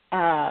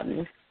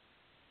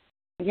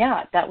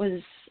 That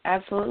was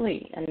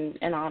absolutely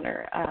an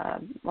honor.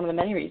 One of the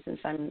many reasons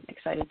I'm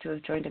excited to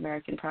have joined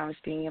American Promise,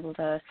 being able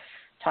to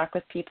talk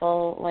with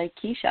people like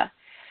Keshia.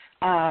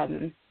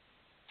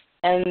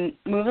 And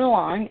moving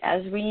along,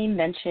 as we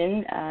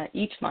mention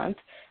each month,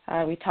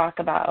 we talk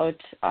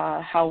about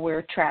how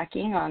we're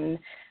tracking on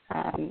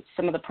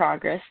some of the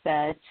progress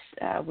that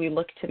we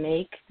look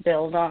to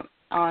build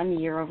on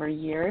year over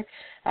year.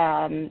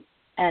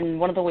 And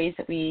one of the ways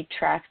that we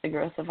track the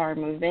growth of our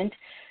movement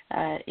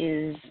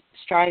is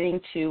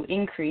striving to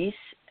increase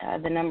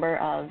the number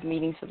of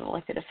meetings with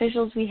elected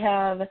officials we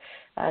have,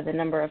 the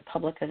number of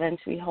public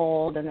events we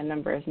hold, and the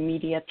number of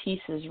media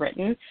pieces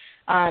written.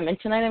 And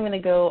tonight I'm going to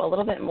go a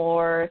little bit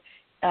more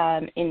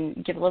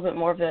give a little bit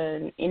more of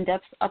an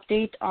in-depth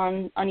update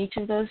on each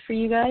of those for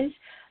you guys.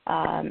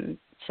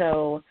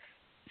 So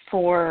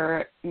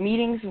for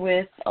meetings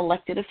with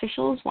elected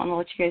officials, I want to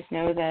let you guys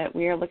know that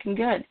we are looking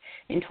good.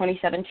 In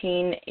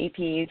 2017,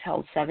 APAs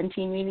held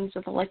 17 meetings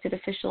with elected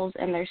officials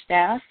and their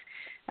staff.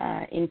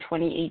 In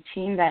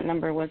 2018, that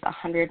number was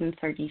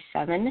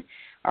 137.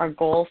 Our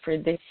goal for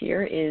this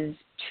year is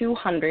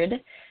 200,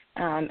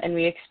 and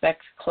we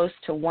expect close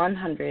to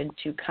 100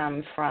 to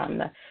come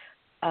from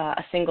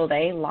a single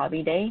day,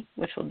 Lobby Day,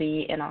 which will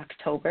be in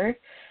October.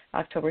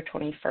 October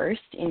 21st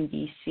in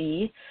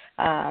D.C.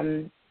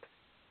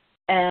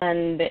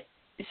 And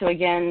so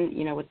again,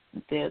 with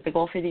the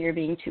goal for the year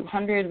being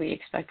 200, we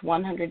expect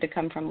 100 to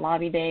come from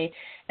Lobby Day.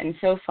 And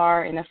so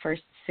far in the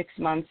first 6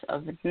 months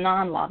of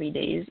non-lobby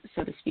days,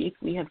 so to speak,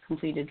 we have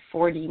completed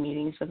 40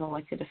 meetings with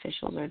elected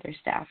officials or their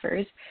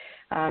staffers.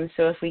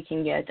 So if we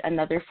can get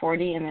another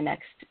 40 in the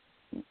next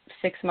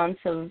 6 months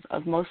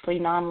of mostly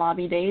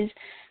non-lobby days,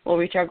 we'll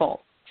reach our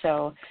goal.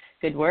 So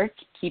good work.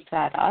 Keep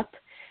that up.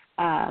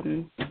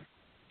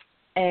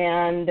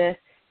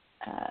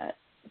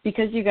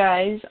 Because you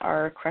guys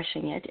are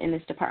crushing it in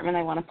this department,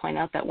 I want to point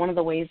out that one of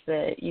the ways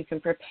that you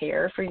can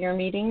prepare for your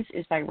meetings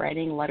is by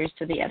writing letters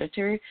to the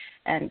editor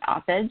and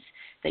op-eds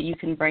that you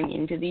can bring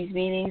into these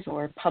meetings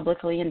or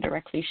publicly and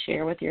directly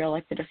share with your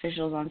elected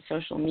officials on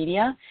social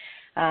media.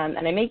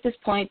 And I make this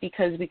point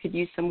because we could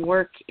use some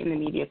work in the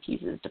media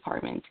pieces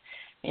department.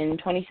 In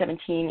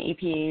 2017,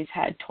 APAs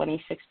had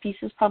 26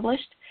 pieces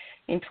published.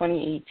 In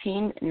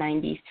 2018,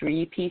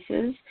 93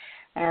 pieces.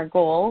 And our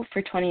goal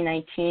for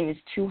 2019 is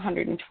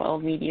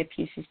 212 media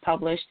pieces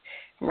published.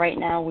 Right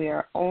now we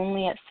are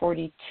only at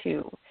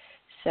 42.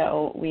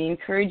 So we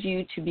encourage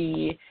you to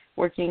be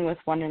working with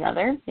one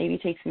another. Maybe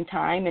take some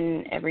time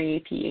in every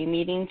APA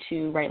meeting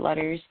to write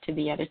letters to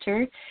the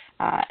editor.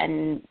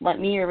 And let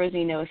me or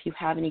Rosie know if you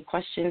have any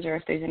questions or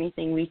if there's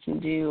anything we can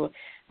do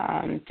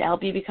to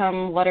help you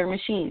become letter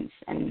machines.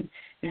 And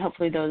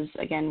hopefully those,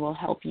 again, will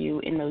help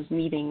you in those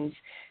meetings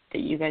that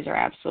you guys are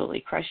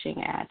absolutely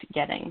crushing at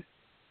getting.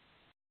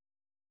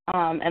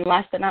 And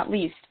last but not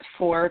least,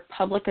 for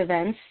public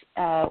events,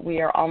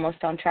 we are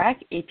almost on track.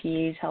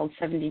 APAs held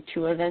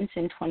 72 events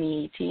in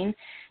 2018,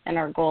 and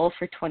our goal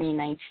for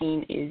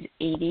 2019 is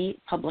 80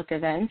 public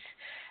events.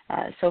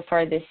 So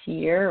far this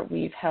year,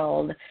 we've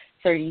held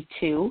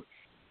 32.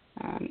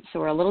 So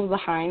we're a little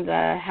behind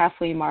the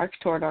halfway mark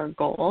toward our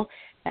goal,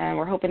 and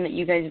we're hoping that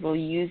you guys will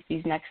use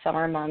these next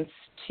summer months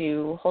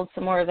to hold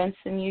some more events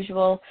than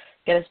usual,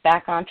 get us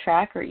back on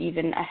track or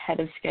even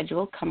ahead of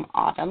schedule come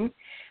autumn.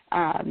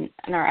 And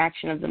our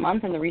action of the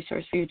month and the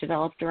resource we've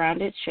developed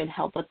around it should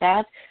help with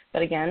that.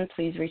 But again,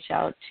 please reach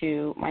out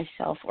to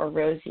myself or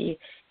Rosie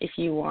if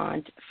you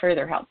want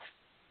further help.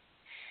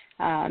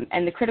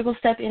 And the critical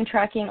step in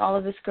tracking all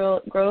of this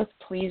growth,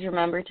 please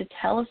remember to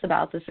tell us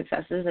about the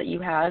successes that you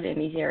have in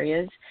these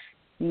areas,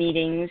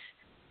 meetings,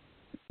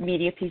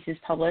 media pieces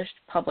published,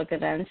 public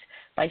events,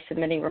 by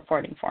submitting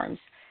reporting forms.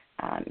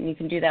 And you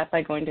can do that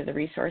by going to the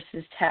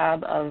resources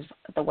tab of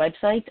the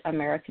website,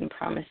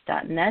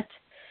 americanpromise.net.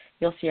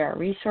 You'll see our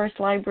resource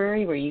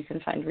library where you can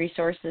find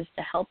resources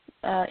to help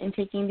in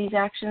taking these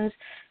actions.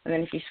 And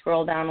then if you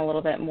scroll down a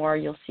little bit more,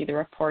 you'll see the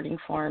reporting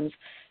forms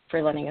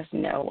for letting us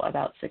know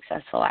about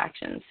successful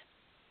actions.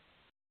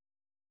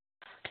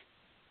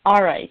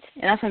 All right,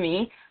 enough of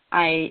me.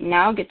 I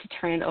now get to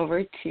turn it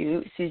over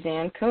to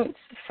Suzanne Coates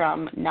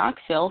from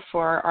Knoxville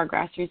for our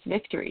grassroots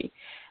victory.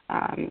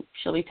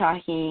 She'll be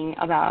talking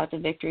about a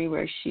victory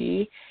where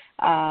she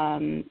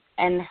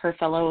and her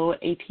fellow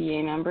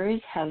APA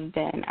members have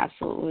been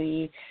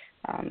absolutely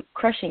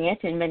crushing it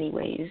in many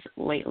ways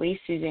lately.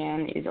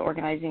 Suzanne is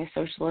organizing a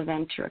social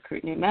event to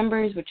recruit new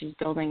members, which is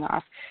building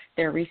off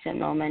their recent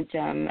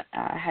momentum,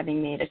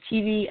 having made a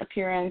TV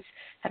appearance,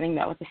 having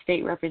met with a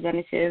state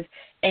representative,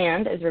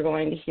 and, as we're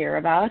going to hear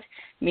about,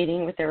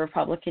 meeting with their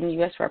Republican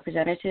U.S.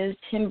 Representative,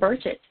 Tim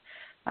Burchett.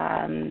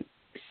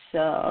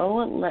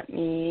 So let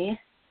me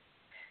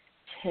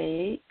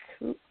take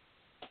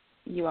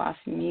you off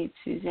mute,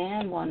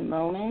 Suzanne. One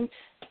moment.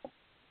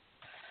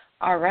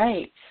 All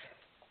right.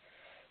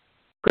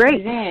 Great.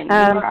 Suzanne, you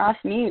are off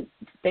mute.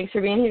 Thanks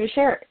for being here to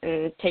share.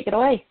 Take it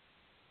away.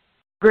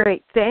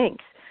 Great,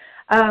 thanks.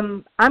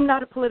 I'm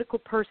not a political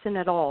person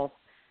at all.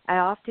 I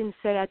often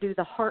say I do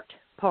the heart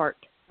part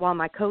while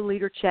my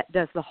co-leader Chet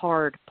does the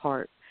hard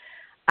part.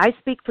 I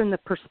speak from the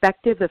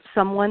perspective of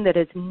someone that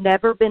has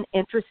never been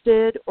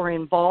interested or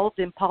involved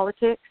in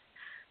politics,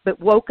 but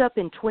woke up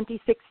in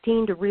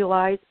 2016 to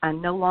realize I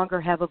no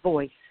longer have a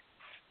voice.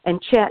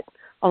 And Chet,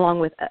 along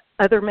with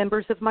other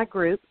members of my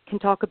group, can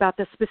talk about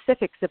the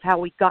specifics of how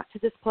we got to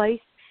this place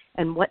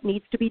and what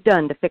needs to be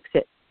done to fix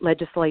it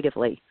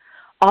legislatively.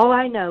 All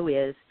I know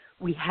is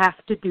we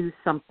have to do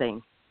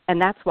something,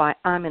 and that's why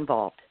I'm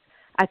involved.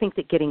 I think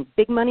that getting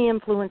big money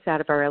influence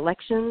out of our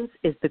elections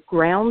is the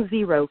ground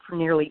zero for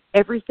nearly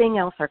everything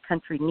else our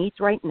country needs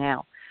right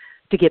now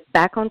to get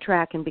back on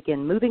track and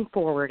begin moving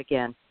forward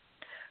again.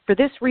 For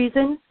this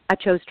reason, I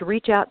chose to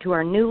reach out to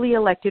our newly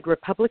elected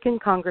Republican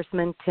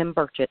Congressman, Tim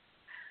Burchett.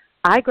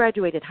 I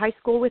graduated high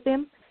school with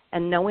him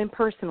and know him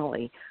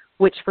personally,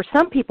 which for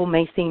some people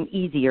may seem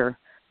easier,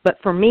 but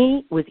for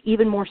me was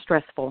even more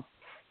stressful.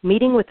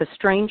 Meeting with a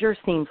stranger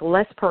seems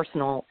less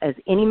personal, as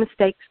any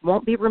mistakes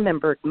won't be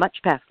remembered much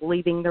past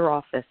leaving their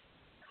office.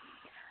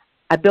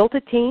 I built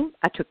a team.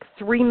 I took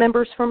 3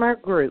 members from our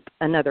group,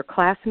 another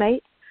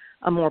classmate,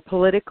 a more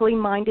politically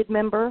minded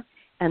member,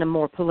 and a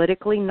more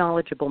politically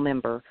knowledgeable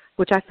member,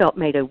 which I felt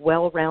made a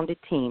well-rounded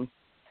team.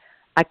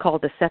 I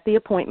called to set the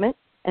appointment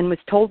and was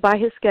told by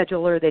his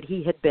scheduler that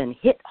he had been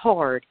hit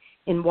hard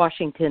in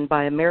Washington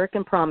by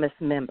American Promise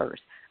members,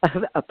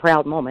 a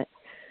proud moment,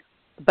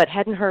 but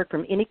hadn't heard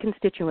from any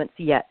constituents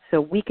yet,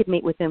 so we could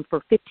meet with them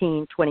for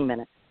 15, 20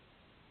 minutes.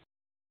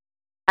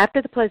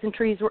 After the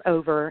pleasantries were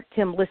over,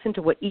 Tim listened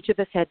to what each of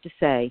us had to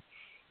say.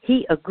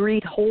 He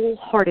agreed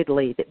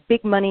wholeheartedly that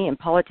big money in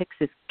politics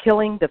is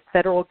killing the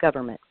federal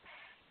government.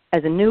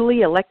 As a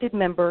newly elected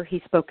member,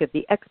 he spoke of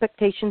the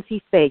expectations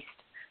he faced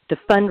to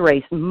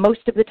fundraise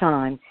most of the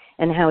time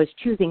and how his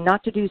choosing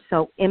not to do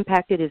so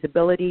impacted his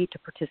ability to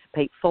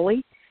participate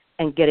fully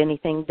and get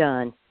anything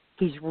done.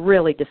 He's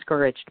really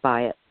discouraged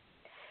by it.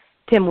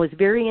 Tim was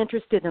very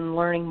interested in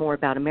learning more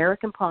about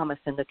American Promise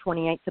and the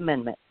 28th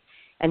Amendment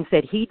and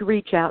said he'd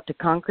reach out to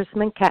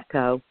Congressman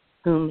Katko,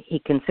 whom he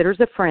considers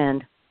a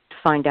friend, to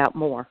find out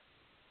more.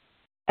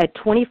 At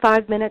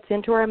 25 minutes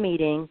into our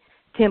meeting,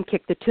 Tim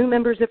kicked the two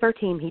members of our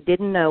team he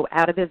didn't know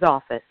out of his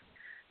office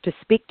to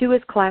speak to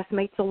his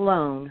classmates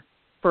alone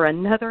for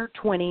another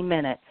 20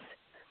 minutes.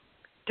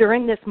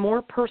 During this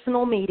more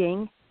personal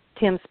meeting,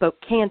 Tim spoke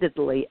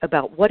candidly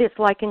about what it's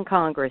like in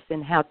Congress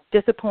and how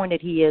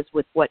disappointed he is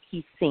with what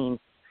he's seen.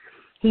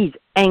 He's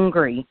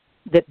angry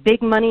that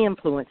big money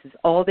influence is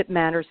all that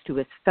matters to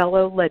his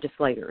fellow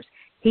legislators.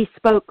 He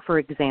spoke, for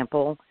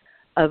example,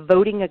 of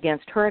voting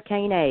against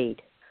hurricane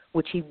aid,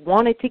 which he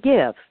wanted to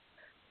give,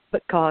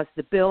 because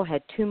the bill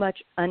had too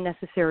much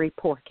unnecessary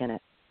pork in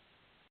it.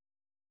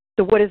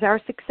 So what is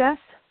our success?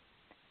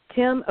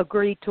 Tim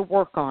agreed to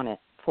work on it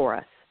for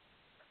us.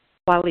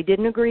 While he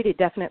didn't agree to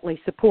definitely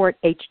support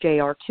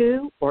HJR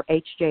 2 or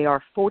HJR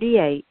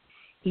 48,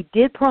 he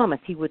did promise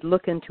he would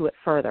look into it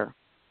further.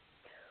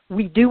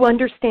 We do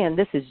understand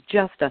this is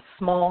just a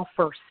small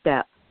first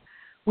step.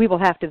 We will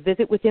have to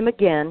visit with him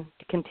again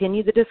to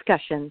continue the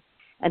discussion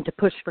and to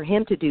push for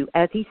him to do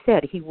as he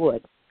said he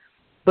would.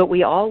 But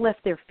we all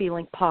left there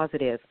feeling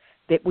positive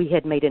that we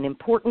had made an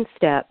important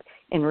step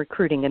in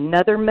recruiting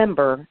another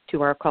member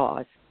to our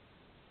cause.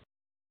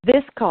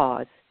 This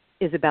cause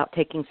is about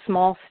taking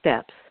small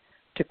steps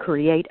to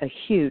create a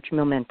huge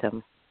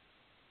momentum.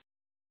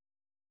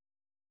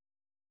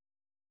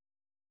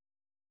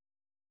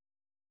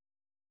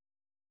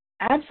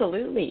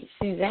 Absolutely.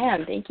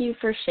 Suzanne, thank you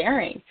for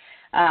sharing.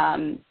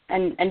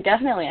 And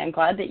definitely, I'm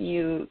glad that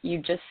you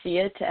just see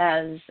it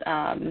as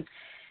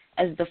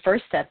the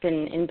first step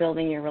in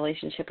building your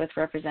relationship with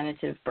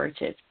Representative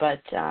Burchett.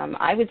 But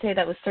I would say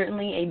that was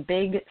certainly a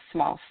big,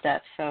 small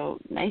step. So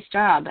nice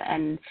job.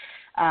 And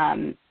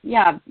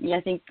yeah,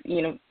 I think,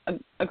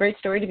 a great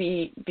story to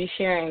be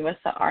sharing with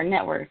our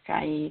network.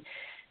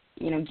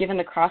 Given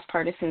the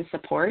cross-partisan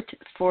support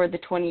for the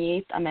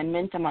 28th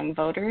Amendment among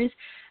voters,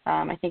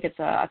 I think it's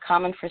a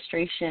common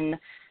frustration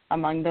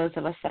among those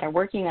of us that are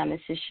working on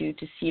this issue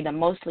to see the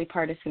mostly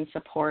partisan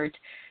support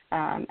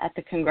at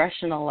the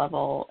congressional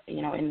level,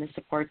 in the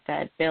support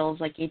that bills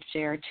like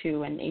HJR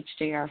 2 and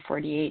HJR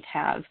 48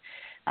 have.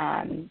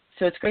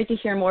 So it's great to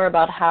hear more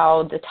about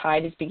how the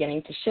tide is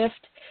beginning to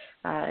shift.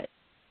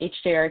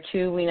 HJR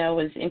 2, we know,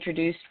 was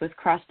introduced with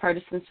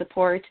cross-partisan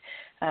support,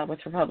 with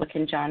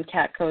Republican John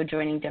Katko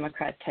joining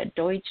Democrat Ted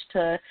Deutsch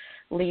to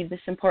lead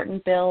this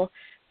important bill.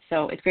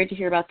 So it's great to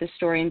hear about this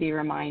story and be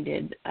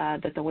reminded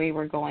that the way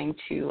we're going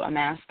to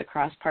amass the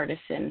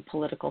cross-partisan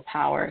political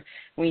power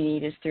we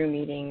need is through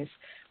meetings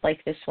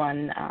like this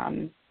one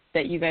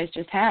that you guys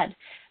just had.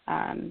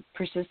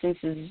 Persistence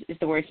is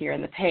the word here,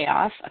 and the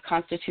payoff, a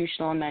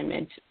constitutional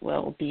amendment,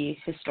 will be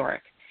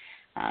historic.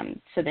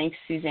 So thanks,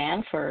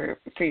 Suzanne, for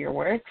your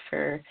work,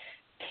 for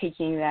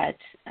taking that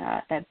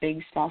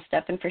big, small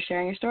step, and for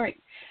sharing your story.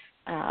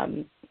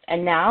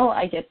 And now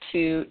I get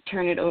to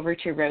turn it over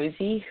to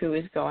Rosie, who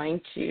is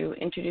going to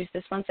introduce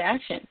this month's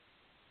action.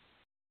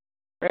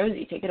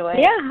 Rosie, take it away.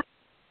 Yeah.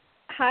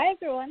 Hi,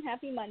 everyone.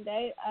 Happy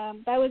Monday.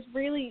 That was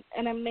really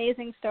an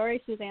amazing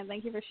story, Suzanne.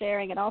 Thank you for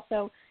sharing. And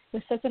also, it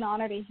was such an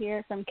honor to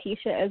hear from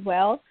Keshia as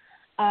well.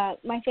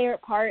 My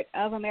favorite part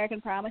of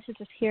American Promise is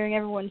just hearing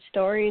everyone's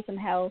stories and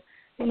how,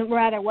 no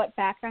matter what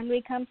background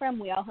we come from,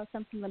 we all have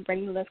something to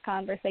bring to this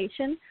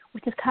conversation,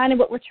 which is kind of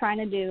what we're trying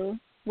to do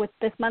with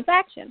this month's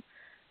action.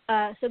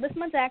 So this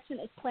month's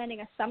action is planning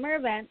a summer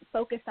event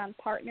focused on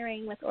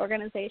partnering with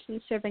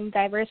organizations serving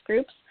diverse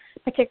groups,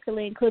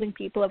 particularly including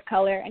people of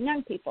color and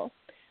young people.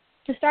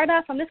 To start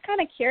off, I'm just kind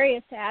of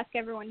curious to ask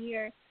everyone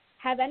here,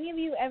 have any of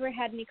you ever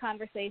had any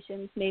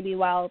conversations, maybe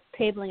while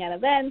tabling at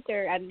events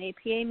or at an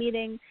APA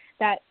meeting,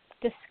 that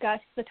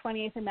discussed the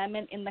 28th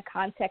Amendment in the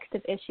context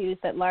of issues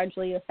that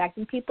largely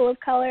affected people of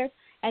color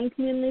and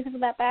communities of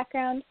that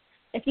background?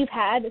 If you've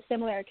had a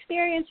similar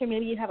experience or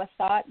maybe you have a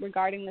thought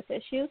regarding this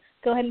issue,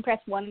 go ahead and press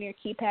 1 on your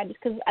keypad just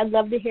because I'd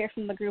love to hear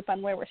from the group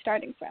on where we're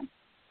starting from.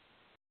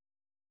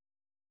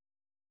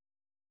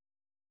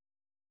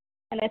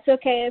 And it's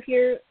okay if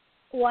your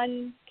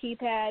one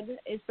keypad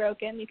is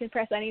broken. You can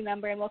press any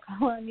number and we'll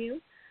call on you.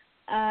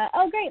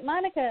 Oh, great.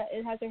 Monica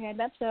has her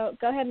hand up. So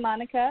go ahead,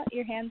 Monica.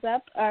 Your hand's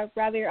up, or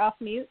rather you're off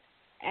mute.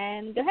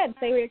 And go ahead.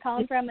 Say where you're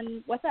calling from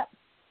and what's up.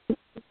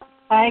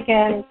 Hi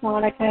again, it's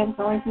Monica. I'm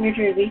calling from New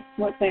Jersey.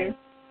 What's there?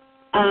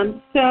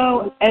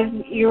 So as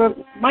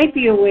you might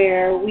be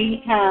aware,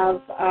 we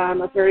have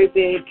a very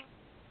big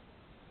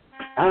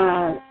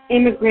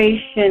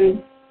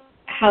immigration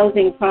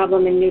housing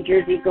problem in New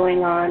Jersey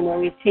going on, where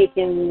we've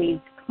taken these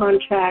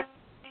contracts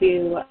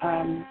to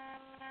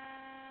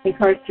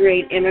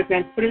incarcerate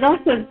immigrants, but it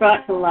also has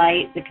brought to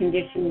light the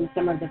condition in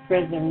some of the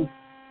prisons.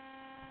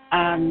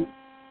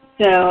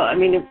 So, I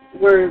mean,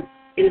 we're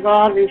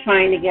involved in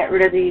trying to get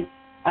rid of these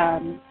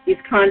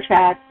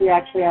contracts. We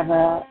actually have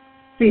a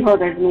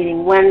freeholders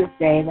meeting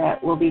Wednesday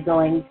that we'll be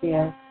going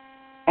to,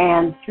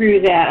 and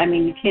through that, I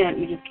mean, you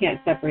just can't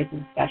separate the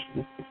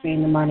discussions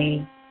between the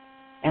money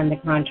and the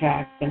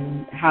contracts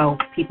and how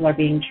people are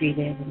being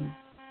treated, and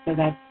so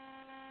that's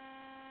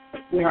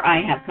where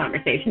I have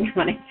conversations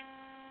on it.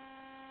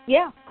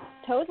 Yeah,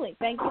 totally.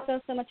 Thank you so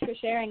much for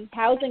sharing.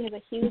 Housing is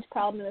a huge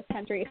problem in this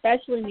country,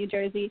 especially in New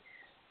Jersey,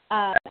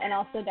 and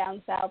also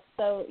down south.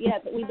 So, yeah,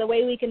 the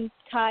way we can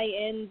tie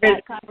in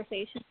that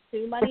conversation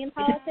to money and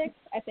politics,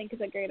 I think,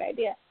 is a great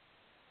idea.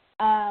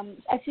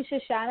 I see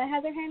Shoshana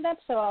has her hand up,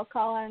 so I'll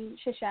call on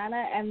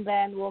Shoshana, and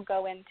then we'll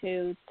go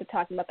into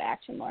talking about the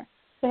action more.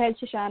 Go ahead,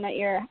 Shoshana.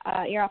 You're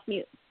off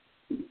mute.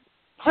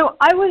 So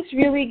I was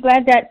really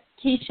glad that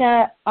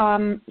Keshia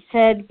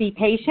said be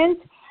patient.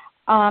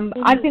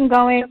 I've been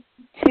going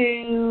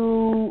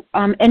to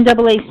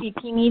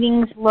NAACP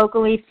meetings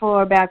locally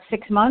for about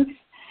 6 months,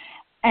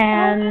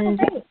 and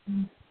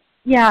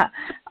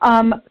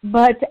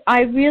but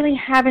I really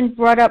haven't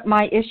brought up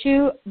my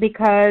issue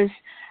because,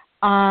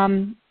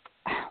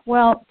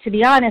 well, to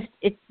be honest,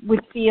 it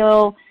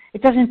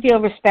doesn't feel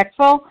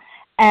respectful,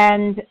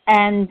 and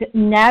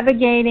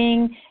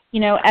navigating, you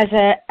know, as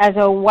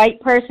a white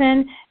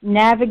person,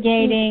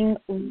 navigating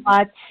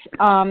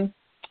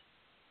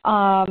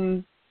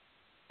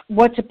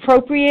what's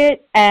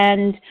appropriate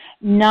and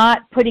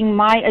not putting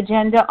my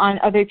agenda on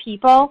other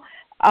people.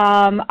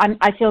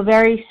 I feel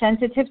very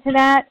sensitive to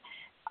that,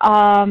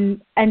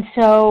 and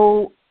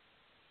so,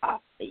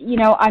 you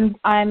know,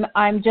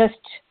 I'm just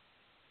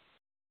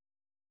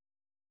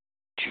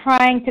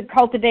trying to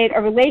cultivate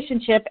a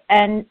relationship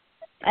and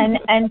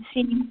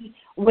see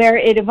where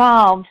it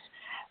evolves.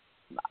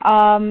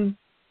 So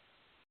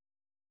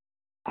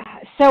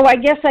I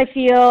guess I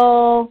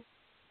feel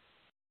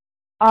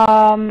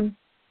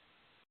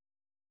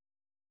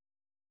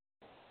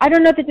I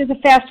don't know that there's a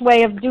fast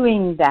way of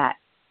doing that.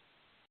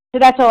 So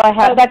that's all I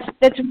have.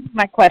 That's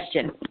my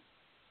question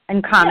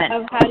and comment.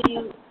 Yeah, of how do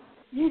you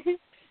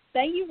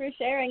thank you for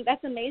sharing.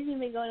 That's amazing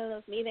to go to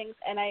those meetings,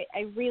 and I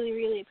really,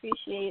 really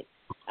appreciate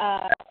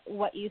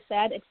what you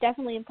said. It's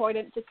definitely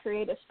important to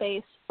create a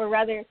space, or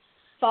rather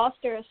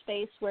foster a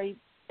space where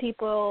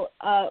people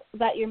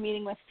that you're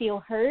meeting with feel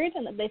heard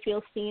and that they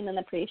feel seen and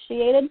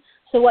appreciated.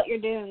 So what you're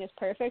doing is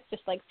perfect,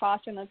 just like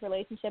fostering those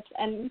relationships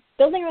and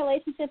building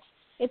relationships.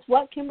 It's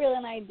what Kimberly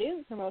and I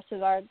do for most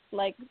of our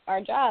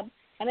job,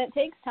 and it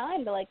takes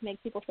time to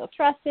make people feel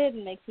trusted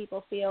and make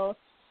people feel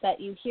that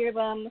you hear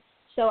them.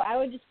 So I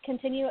would just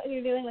continue what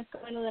you're doing with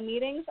going to the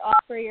meetings,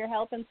 offer your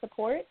help and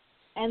support,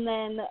 and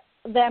then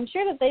I'm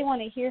sure that they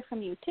want to hear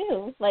from you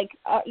too.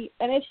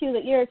 An issue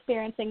that you're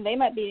experiencing, they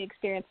might be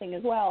experiencing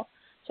as well.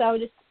 So I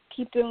would just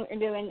keep doing what you're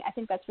doing. I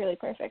think that's really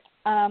perfect.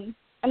 I'm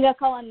going to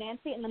call on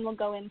Nancy, and then we'll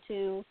go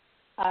into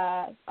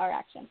our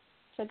action.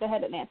 So go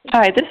ahead, Nancy.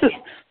 Hi,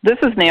 this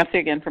is Nancy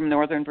again from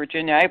Northern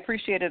Virginia. I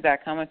appreciated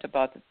that comment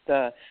about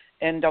the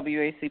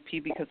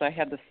NAACP because I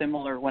had the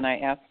similar when I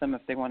asked them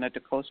if they wanted to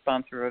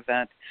co-sponsor an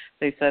event.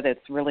 They said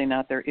it's really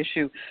not their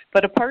issue.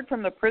 But apart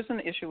from the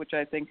prison issue, which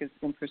I think is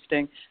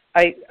interesting,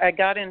 I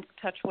got in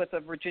touch with a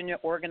Virginia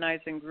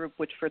organizing group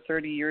which for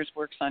 30 years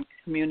works on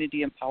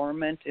community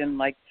empowerment in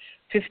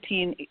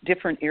 15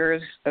 different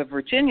areas of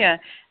Virginia.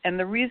 And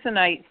the reason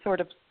I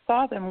sort of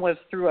saw them was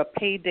through a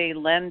payday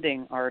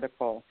lending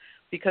article,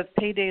 because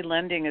payday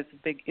lending is a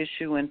big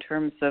issue in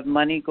terms of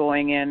money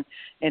going in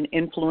and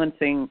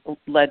influencing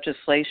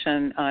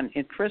legislation on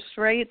interest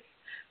rates.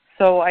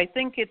 So I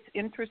think it's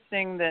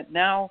interesting that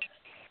now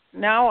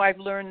I've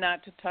learned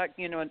not to talk,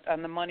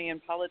 on the money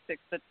and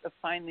politics, but to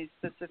find these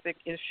specific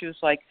issues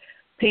like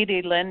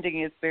payday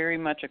lending is very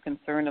much a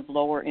concern of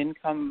lower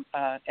income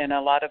and a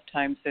lot of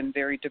times in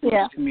very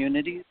diverse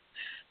communities.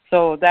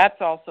 So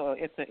that's also,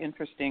 it's an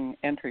interesting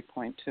entry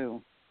point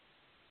too.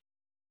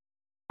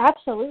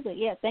 Absolutely,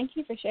 yeah. Thank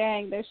you for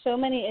sharing. There's so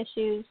many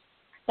issues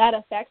that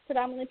affect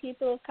predominantly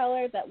people of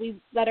color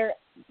that are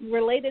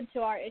related to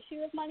our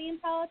issue of money and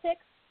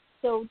politics.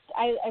 So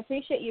I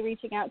appreciate you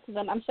reaching out to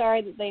them. I'm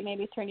sorry that they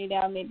maybe turned you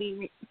down.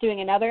 Maybe doing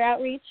another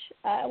outreach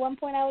at one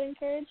point I would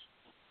encourage.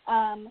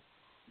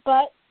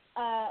 But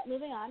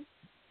moving on.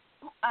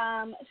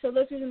 So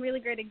those are some really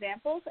great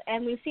examples,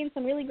 and we've seen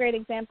some really great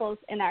examples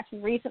in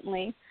action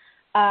recently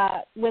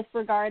with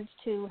regards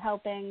to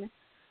helping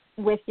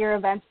with your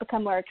events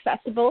become more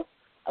accessible,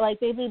 like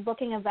maybe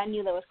booking a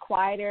venue that was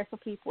quieter for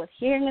people with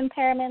hearing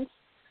impairments,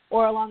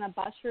 or along a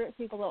bus route if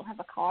people don't have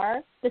a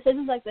car.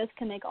 Decisions like this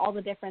can make all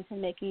the difference in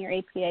making your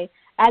APA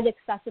as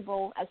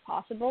accessible as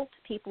possible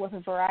to people with a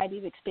variety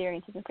of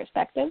experiences and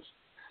perspectives.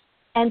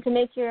 And to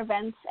make your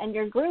events and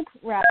your group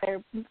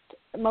rather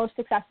most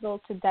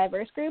accessible to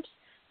diverse groups,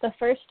 the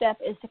first step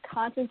is to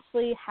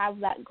consciously have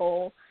that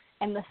goal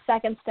And the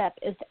second step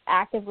is to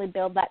actively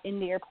build that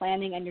into your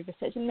planning and your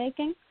decision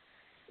making.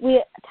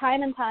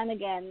 Time and time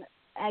again,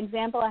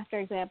 example after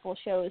example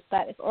shows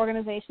that if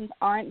organizations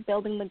aren't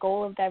building the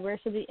goal of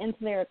diversity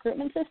into their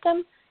recruitment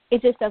system,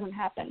 it just doesn't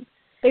happen.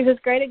 There's this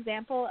great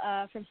example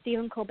from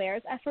Stephen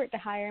Colbert's effort to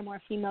hire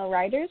more female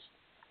writers.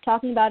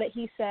 Talking about it,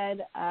 he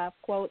said,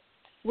 quote,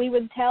 "We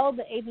would tell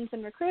the agents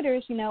and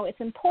recruiters,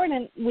 it's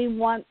important. We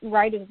want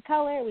writers of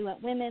color. We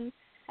want women."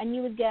 And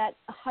you would get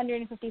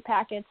 150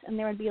 packets, and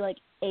there would be like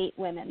 8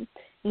 women.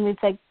 And we'd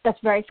say, that's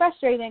very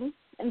frustrating,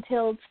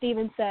 until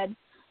Stephen said,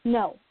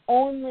 no,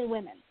 only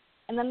women.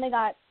 And then they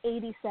got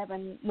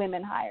 87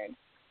 women hired.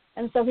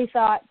 And so he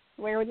thought,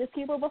 where were these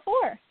people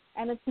before?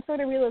 And it's the sort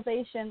of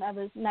realization of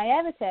his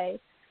naivete,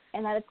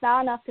 and that it's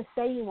not enough to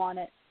say you want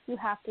it. You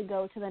have to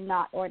go to the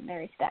not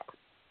ordinary step.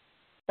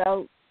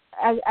 So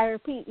I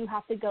repeat, you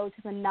have to go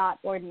to the not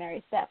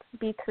ordinary step.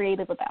 Be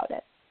creative about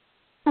it.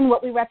 And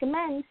what we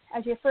recommend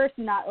as your first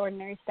not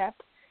ordinary step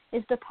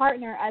is to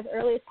partner as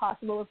early as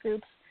possible with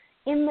groups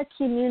in the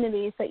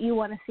communities that you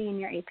want to see in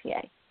your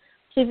APA.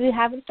 So if you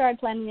haven't started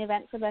planning the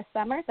event for this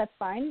summer, that's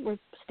fine. We're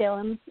still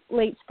in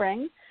late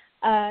spring.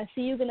 So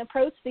you can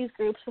approach these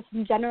groups with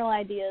some general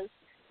ideas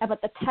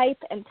about the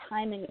type and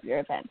timing of your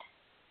event.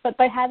 But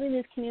by having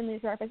these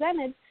communities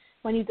represented,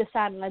 when you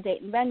decide on a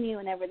date and venue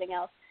and everything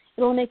else,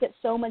 it will make it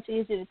so much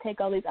easier to take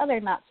all these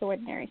other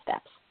not-so-ordinary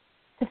steps.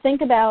 To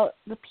think about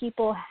the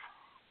people,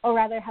 or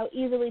rather how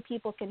easily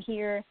people can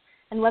hear,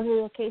 and whether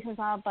the location is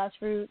on a bus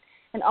route,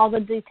 and all the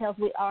details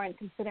we aren't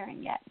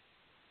considering yet.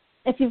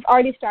 If you've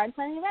already started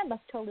planning an event,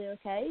 that's totally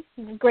okay.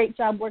 You did a great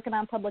job working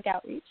on public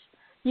outreach.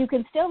 You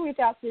can still reach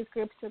out to these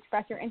groups to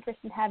express your interest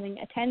in having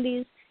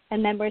attendees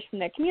and members from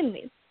their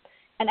communities.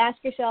 And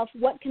ask yourself,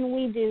 what can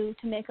we do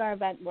to make our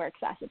event more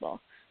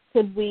accessible?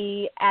 Could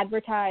we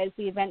advertise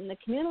the event in the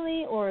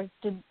community, or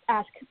to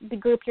ask the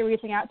group you're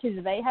reaching out to,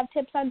 do they have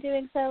tips on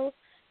doing so?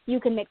 You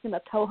can make them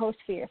a co-host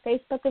for your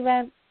Facebook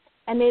event,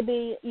 and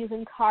maybe you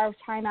can carve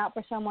time out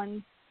for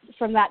someone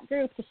from that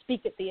group to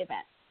speak at the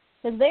event.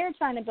 Because they're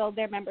trying to build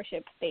their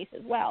membership base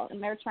as well,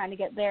 and they're trying to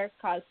get their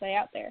cause say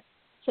out there.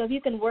 So if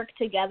you can work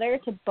together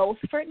to both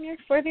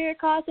further your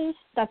causes,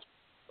 that's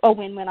a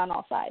win-win on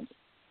all sides.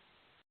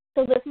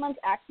 So this month's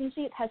action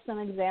sheet has some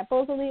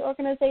examples of the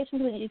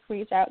organizations that you can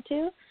reach out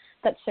to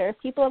that serve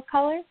people of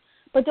color,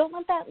 but don't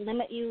let that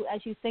limit you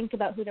as you think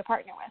about who to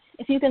partner with.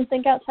 If you can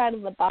think outside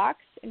of the box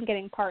in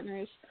getting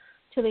partners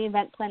to the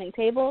event planning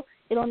table,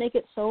 it'll make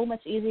it so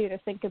much easier to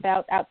think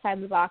about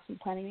outside the box in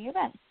planning the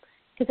event,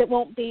 because it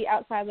won't be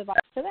outside the box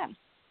for them.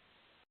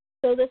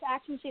 So this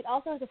action sheet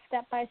also has a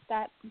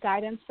step-by-step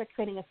guidance for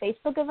creating a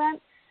Facebook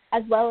event,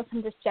 as well as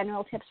some just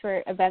general tips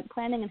for event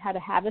planning and how to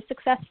have a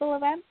successful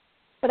event.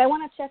 But I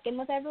want to check in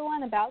with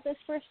everyone about this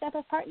first step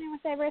of partnering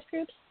with diverse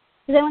groups.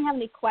 Does anyone have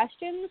any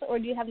questions, or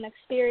do you have an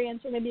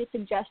experience or maybe a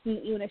suggestion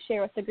that you want to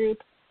share with the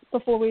group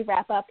before we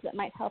wrap up that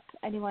might help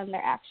anyone in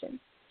their action?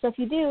 So if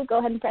you do, go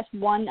ahead and press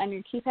 1 on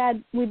your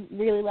keypad. We'd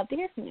really love to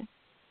hear from you.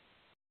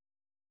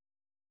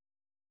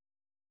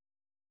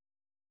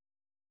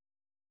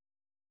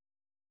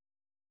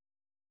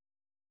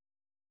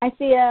 I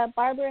see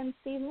Barbara and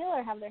Steve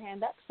Miller have their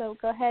hand up, so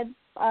go ahead,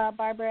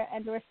 Barbara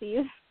and or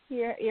Steve.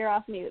 You're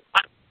off mute.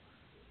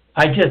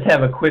 I just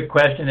have a quick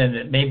question, and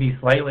it may be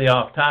slightly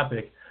off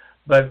topic,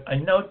 but I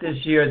note this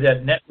year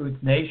that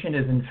Netroots Nation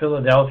is in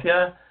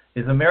Philadelphia.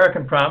 Is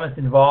American Promise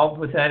involved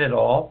with that at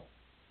all?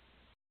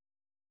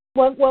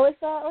 What was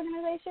the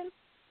organization?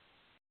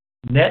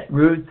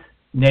 Netroots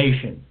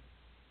Nation.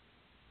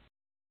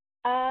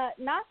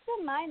 Not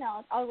to my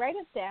knowledge. I'll write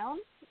it down.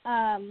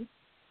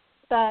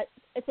 But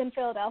it's in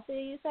Philadelphia,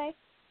 you say?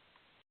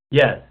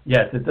 Yes.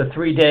 It's a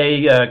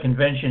 3-day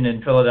convention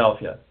in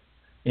Philadelphia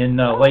in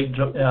late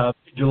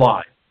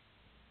July.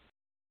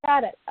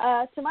 Got it.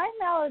 To my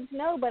knowledge,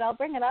 no, but I'll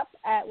bring it up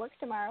at work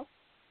tomorrow.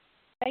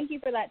 Thank you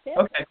for that tip.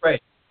 Okay,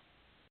 great.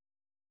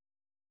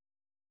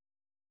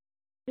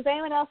 Does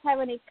anyone else have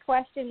any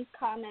questions,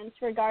 comments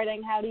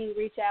regarding how do you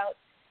reach out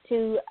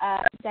to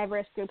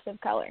diverse groups of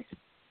color?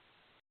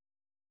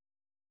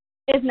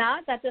 If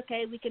not, that's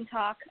okay. We can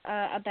talk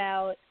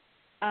about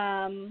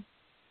how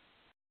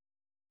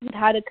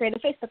to create a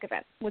Facebook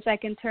event, which I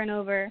can turn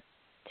over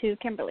to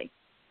Kimberly.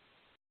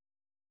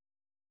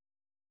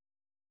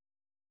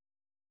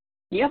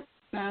 Yep,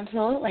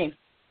 absolutely.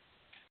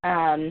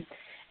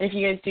 If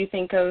you guys do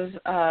think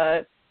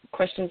of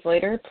questions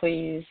later,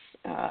 please,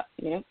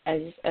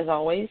 as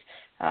always,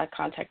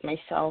 contact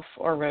myself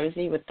or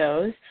Rosie with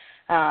those.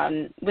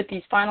 With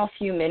these final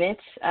few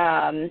minutes,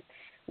 I'm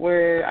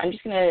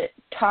just going to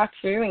talk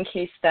through, in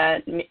case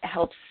that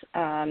helps,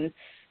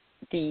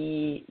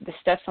 the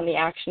steps on the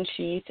action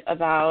sheet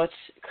about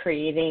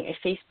creating a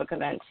Facebook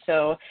event.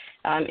 So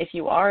if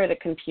you are at a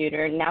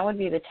computer, now would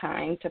be the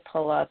time to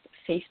pull up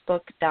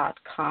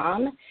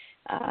facebook.com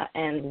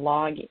and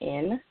log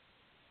in.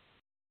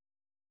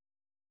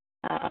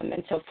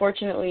 And so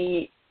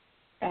fortunately,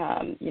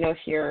 if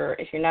you're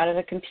not at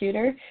a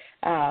computer,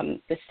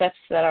 the steps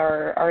that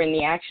are in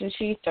the action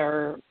sheets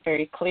are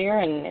very clear,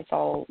 and it's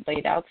all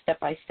laid out step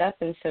by step,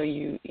 and so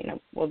you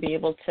will be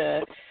able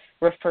to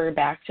refer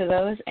back to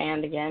those.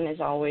 And again, as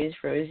always,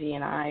 Rosie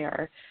and I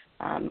are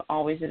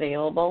always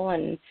available,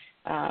 and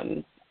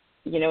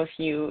if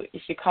you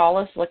call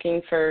us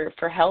looking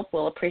for help,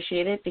 we'll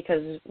appreciate it,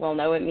 because we'll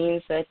know it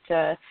means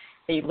that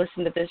you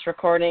listened to this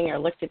recording or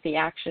looked at the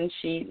action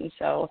sheet, and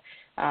so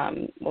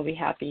we'll be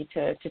happy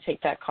to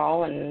take that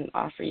call and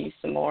offer you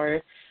some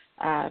more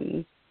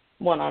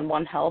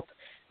one-on-one help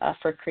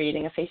for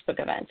creating a Facebook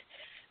event.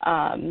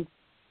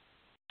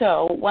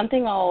 So one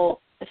thing I'll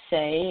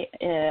say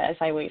as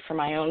I wait for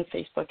my own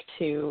Facebook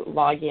to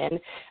log in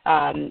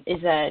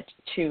is that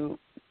to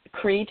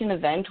create an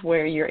event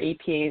where your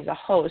APA is a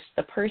host,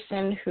 the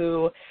person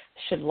who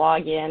should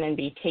log in and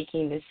be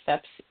taking these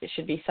steps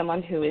should be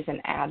someone who is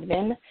an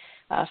admin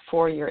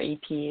for your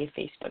APA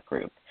Facebook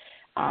group.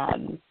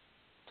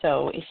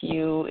 So if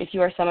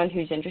you are someone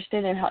who's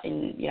interested in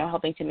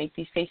helping to make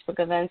these Facebook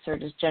events, or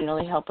just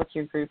generally help with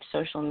your group's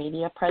social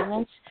media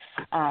presence,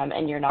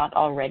 and you're not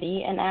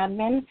already an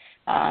admin,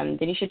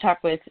 then you should talk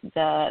with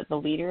the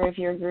leader of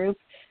your group.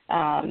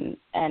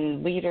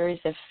 And leaders,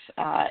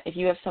 if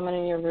you have someone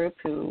in your group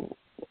who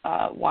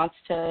wants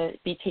to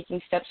be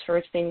taking steps for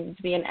which they need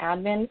to be an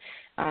admin,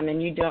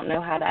 and you don't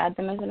know how to add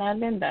them as an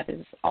admin, that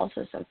is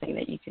also something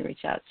that you can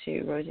reach out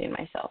to Rosie and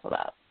myself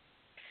about.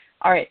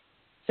 All right.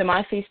 So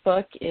my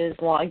Facebook is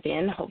logged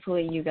in.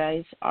 Hopefully you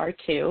guys are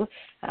too,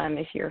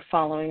 if you're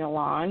following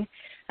along.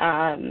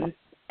 And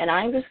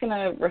I'm just going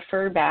to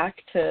refer back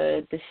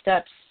to the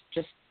steps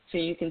just so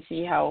you can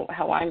see how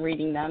I'm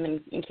reading them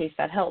in case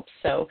that helps.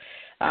 So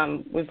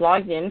we've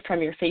logged in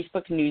from your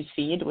Facebook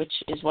newsfeed, which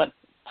is what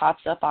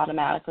pops up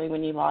automatically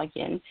when you log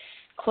in.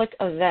 Click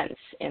Events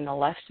in the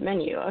left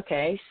menu.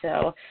 Okay,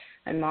 so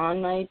I'm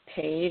on my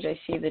page. I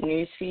see the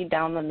newsfeed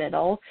down the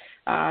middle,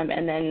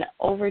 and then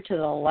over to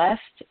the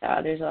left,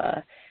 there's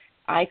a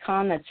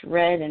icon that's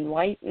red and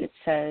white, and it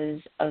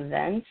says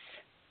Events.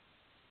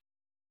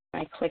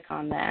 I click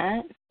on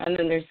that, and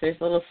then there's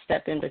a little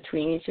step in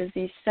between each of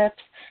these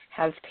steps.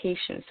 Have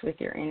patience with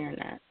your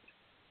internet.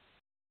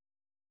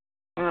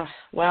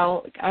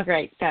 Well, all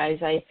right, guys.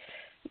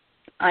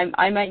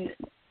 I might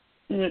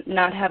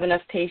not have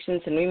enough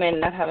patience, and we may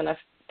not have enough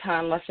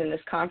time left in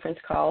this conference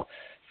call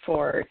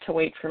to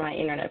wait for my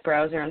internet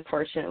browser,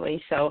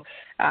 unfortunately. So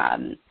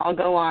I'll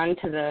go on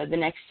to the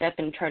next step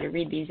and try to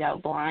read these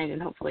out blind,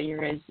 and hopefully your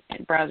guys'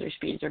 browser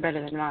speeds are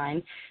better than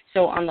mine.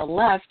 So on the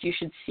left, you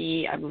should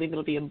see, I believe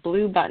it'll be a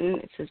blue button.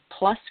 It says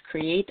plus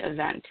create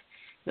event,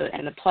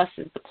 and the plus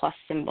is the plus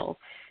symbol.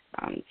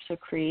 So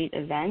create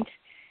event.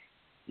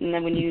 And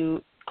then when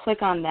you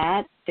click on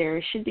that,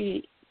 there should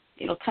be,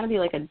 it'll kind of be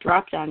like a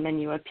drop-down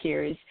menu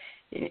appears.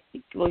 It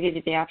will give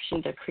you the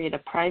option to create a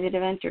private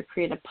event or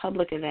create a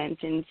public event,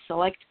 and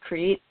select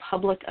create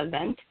public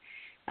event.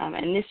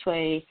 And this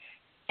way,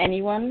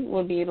 anyone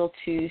will be able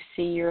to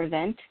see your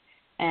event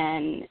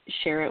and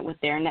share it with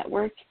their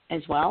network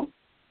as well.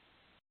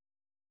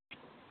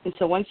 And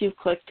so once you've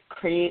clicked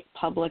create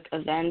public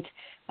event,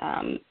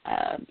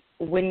 a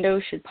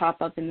window should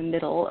pop up in the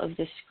middle of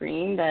the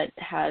screen that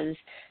has,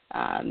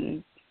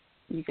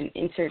 you can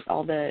insert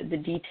all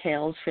the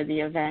details for the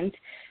event.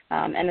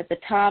 And at the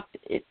top,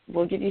 it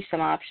will give you some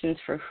options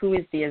for who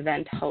is the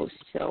event host.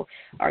 So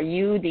are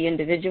you the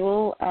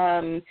individual,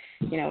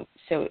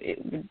 so it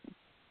would,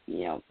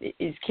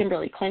 is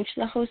Kimberly Clinch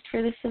the host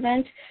for this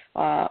event,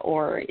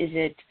 or is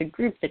it the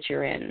group that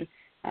you're in,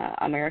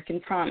 American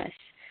Promise?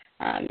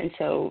 And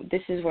so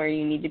this is where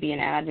you need to be an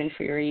admin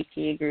for your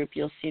APA group.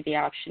 You'll see the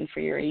option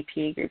for your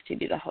APA group to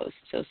be the host.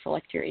 So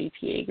select your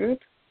APA group.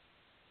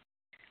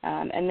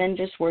 And then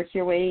just work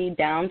your way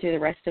down through the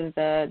rest of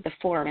the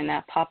form in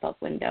that pop-up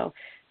window.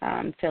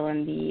 Fill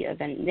in the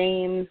event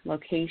name,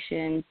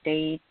 location,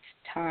 date,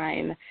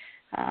 time,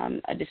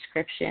 a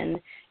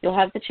description. You'll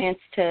have the chance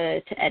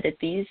to edit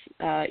these,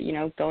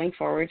 going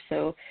forward.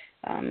 So,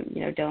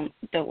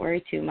 don't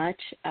worry too much.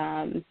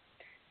 And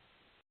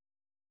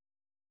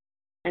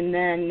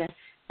then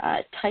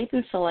type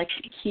and select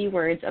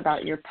keywords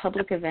about your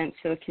public event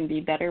so it can be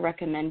better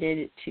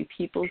recommended to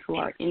people who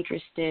are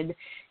interested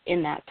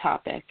in that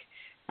topic.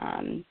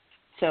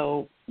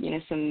 So,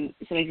 some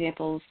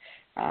examples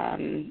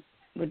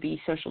would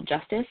be social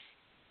justice,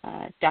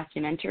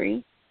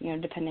 documentary,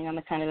 depending on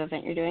the kind of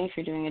event you're doing, if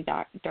you're doing a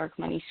dark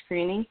money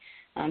screening.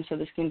 So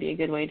this can be a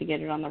good way to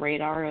get it on the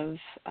radar of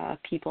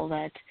people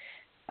that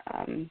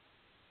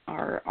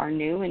are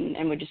new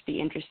and would just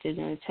be interested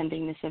in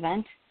attending this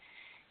event.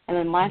 And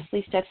then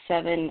lastly, step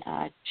 7,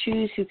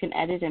 choose who can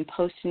edit and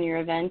post in your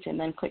event, and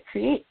then click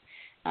create.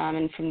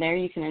 And from there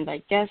you can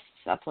invite guests,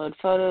 upload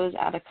photos,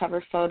 add a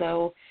cover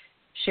photo,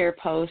 share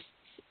posts,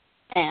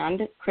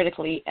 and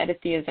critically edit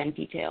the event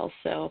details.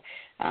 So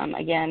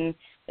again,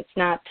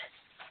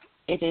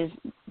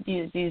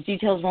 these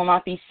details will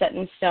not be set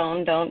in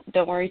stone.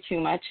 Don't worry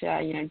too much.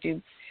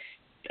 Do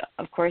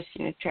of course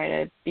try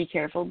to be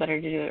careful. Better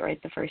to do it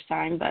right the first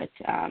time, but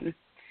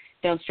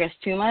don't stress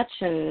too much.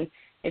 And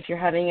if you're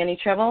having any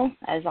trouble,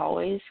 as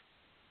always,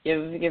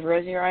 give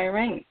Rosie or I a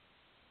ring.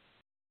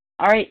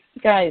 All right,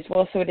 guys.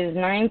 Well, so it is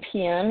 9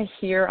 p.m.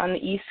 here on the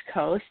East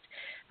Coast,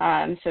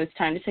 so it's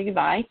time to say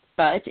goodbye.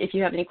 But if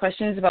you have any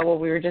questions about what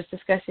we were just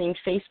discussing,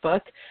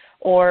 Facebook,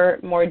 or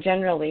more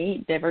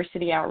generally,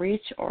 diversity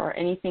outreach or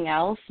anything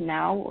else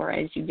now or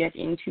as you get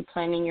into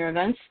planning your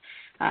events,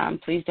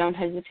 please don't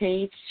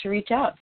hesitate to reach out.